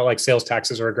talk about like sales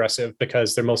taxes are aggressive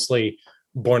because they're mostly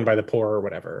borne by the poor or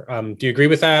whatever. Do you agree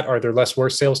with that? Are there less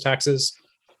worse sales taxes?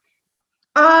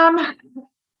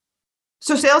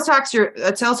 So sales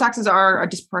taxes are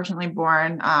disproportionately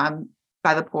borne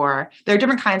by the poor. There are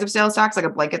different kinds of sales tax, like a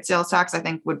blanket sales tax, I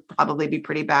think would probably be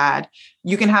pretty bad.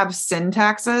 You can have sin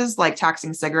taxes, like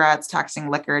taxing cigarettes, taxing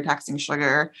liquor, taxing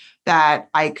sugar, that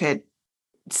I could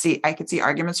see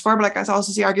arguments for, but I guess I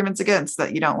also see arguments against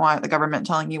that. You don't want the government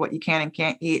telling you what you can and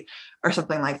can't eat or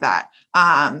something like that.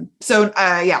 I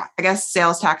guess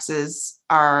sales taxes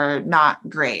are not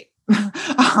great.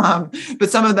 But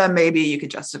some of them maybe you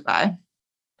could justify.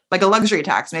 Like a luxury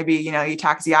tax, maybe, you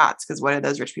tax yachts because what do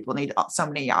those rich people need so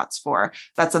many yachts for?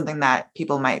 That's something that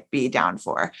people might be down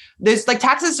for. There's like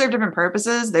taxes serve different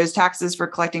purposes. There's taxes for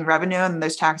collecting revenue and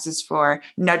there's taxes for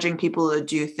nudging people to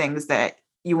do things that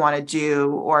you want to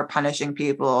do or punishing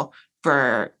people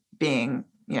for being,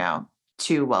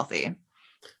 too wealthy.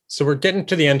 So we're getting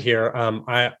to the end here.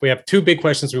 We have two big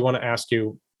questions we want to ask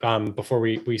you before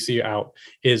we see you out.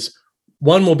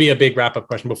 One will be a big wrap-up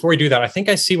question. Before we do that, I think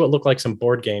I see what look like some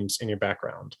board games in your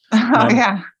background.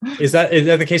 Yeah. Is that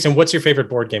the case? And what's your favorite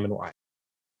board game and why?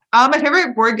 My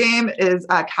favorite board game is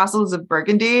Castles of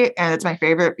Burgundy, and it's my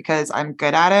favorite because I'm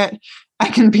good at it. I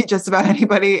can beat just about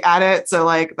anybody at it, so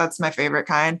like that's my favorite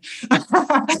kind.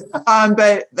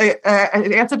 But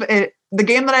the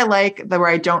game that I like, where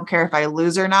I don't care if I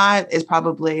lose or not, is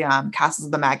probably Castles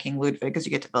of the Mad King Ludwig, because you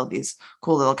get to build these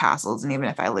cool little castles, and even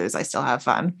if I lose, I still have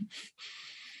fun.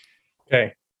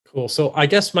 Okay, cool. So I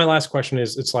guess my last question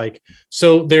is, it's like,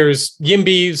 so there's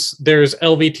YIMBYs, there's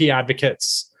LVT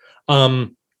advocates.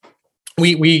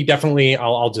 We definitely,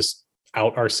 I'll just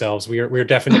out ourselves. We're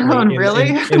definitely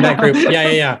in that group.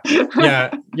 Yeah.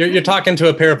 You're talking to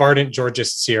a pair of ardent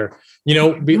Georgists here.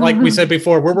 Like we said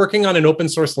before, we're working on an open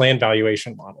source land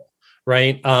valuation model,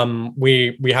 right?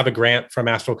 We have a grant from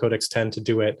Astral Codex 10 to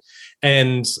do it.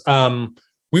 And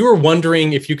we were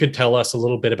wondering if you could tell us a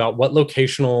little bit about what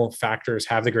locational factors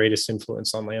have the greatest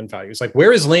influence on land values. Like,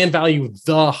 where is land value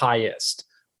the highest?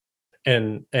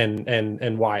 And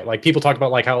why? Like, people talk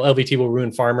about like how LVT will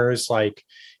ruin farmers. Like,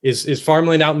 is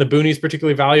farmland out in the boonies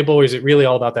particularly valuable, or is it really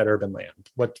all about that urban land?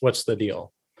 What's the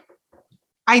deal?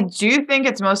 I do think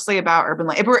it's mostly about urban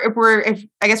land. If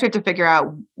I guess we have to figure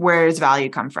out, where does value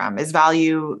come from? Is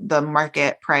value the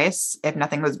market price if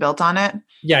nothing was built on it?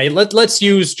 Yeah, let's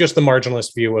use just the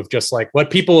marginalist view of just like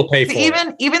what people will pay for.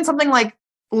 Even something like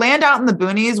land out in the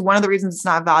boonies, one of the reasons it's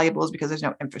not valuable is because there's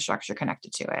no infrastructure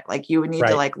connected to it. Like, you would need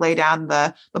to like lay down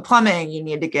the plumbing, you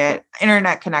need to get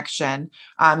internet connection.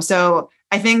 So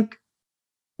I think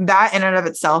that in and of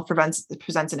itself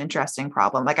presents an interesting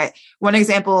problem. Like, one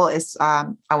example is I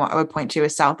would point to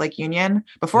is South Lake Union.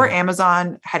 Before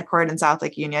Amazon headquartered in South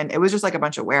Lake Union, it was just like a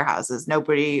bunch of warehouses.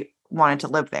 Nobody wanted to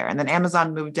live there. And then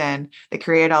Amazon moved in, they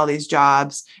created all these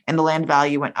jobs, and the land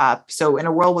value went up. So in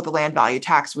a world with a land value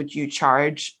tax, would you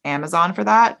charge Amazon for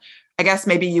that? I guess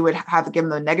maybe you would have to give them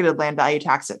the negative land value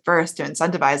tax at first to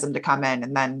incentivize them to come in.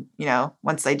 And then,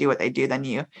 once they do what they do, then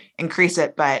you increase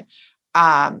it. But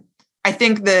I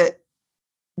think that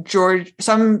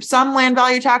some land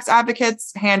value tax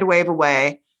advocates hand wave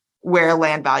away where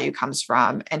land value comes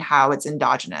from and how it's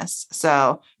endogenous.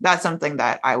 So that's something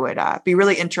that I would be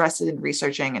really interested in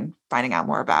researching and finding out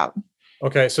more about.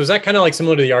 Okay. So is that kind of like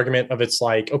similar to the argument of, it's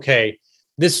like, okay,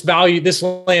 this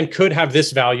land could have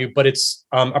this value, but it's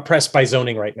oppressed by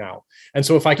zoning right now. And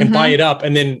so if I can buy it up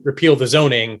and then repeal the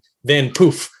zoning, then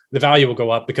poof, the value will go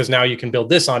up because now you can build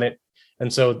this on it.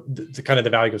 And so the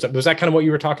value goes up. Was that kind of what you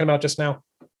were talking about just now?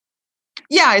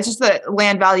 Yeah, it's just that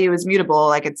land value is mutable.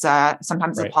 Like it's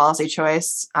sometimes a Right. policy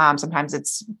choice. Sometimes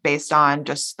it's based on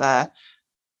just the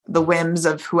whims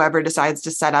of whoever decides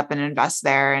to set up and invest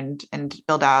there and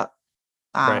build out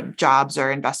Right. jobs or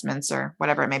investments or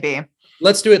whatever it may be.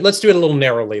 Let's do it a little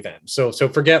narrowly then. So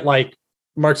forget like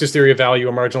Marxist theory of value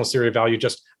or marginalist theory of value.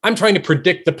 Just I'm trying to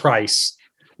predict the price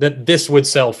that this would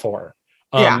sell for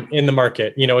in the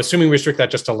market, assuming we restrict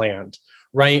that just to land,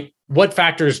 right? What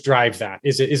factors drive that?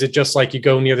 Is it just like you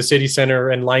go near the city center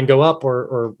and line go up,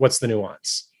 or what's the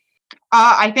nuance?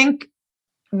 I think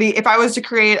if I was to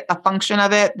create a function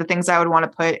of it, the things I would want to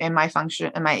put in my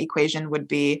equation would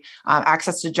be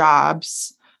access to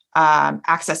jobs,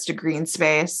 access to green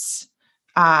space,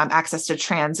 access to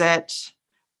transit,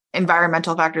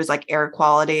 environmental factors like air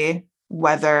quality,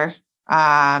 weather,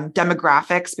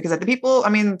 demographics, because the people,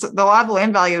 the lot of the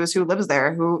land value is who lives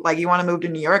there, who like you want to move to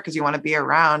New York because you want to be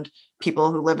around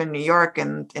people who live in New York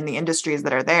and in the industries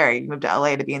that are there. You move to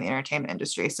LA to be in the entertainment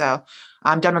industry. So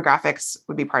demographics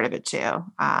would be part of it too.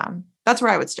 That's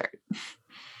where I would start.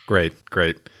 Great.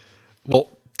 Well,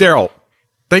 Daryl,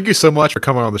 thank you so much for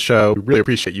coming on the show. We really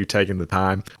appreciate you taking the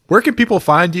time. Where can people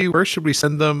find you? Where should we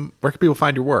send them? Where can people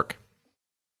find your work?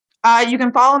 You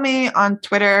can follow me on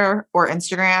Twitter or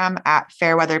Instagram at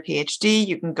Fairweather PhD.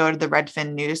 You can go to the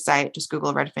Redfin News site. Just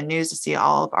Google Redfin News to see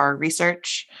all of our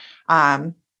research.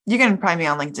 You can find me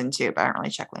on LinkedIn too, but I don't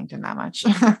really check LinkedIn that much.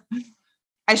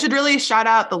 I should really shout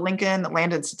out the Lincoln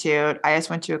Land Institute. I just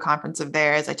went to a conference of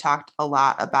theirs. I talked a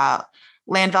lot about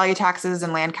land value taxes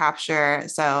and land capture.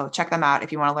 So check them out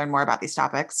if you want to learn more about these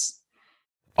topics.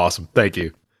 Awesome. Thank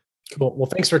you. Cool. Well,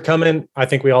 thanks for coming. I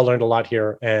think we all learned a lot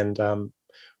here, and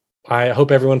I hope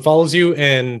everyone follows you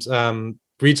and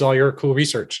reads all your cool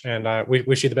research. And we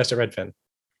wish you the best at Redfin.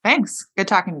 Thanks. Good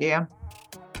talking to you.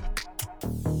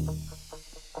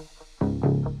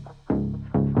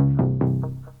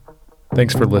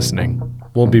 Thanks for listening.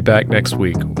 We'll be back next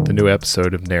week with a new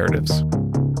episode of Narratives.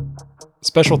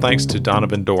 Special thanks to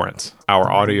Donovan Dorrance,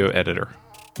 our audio editor.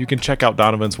 You can check out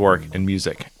Donovan's work and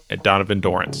music at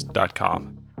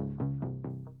donovandorrance.com.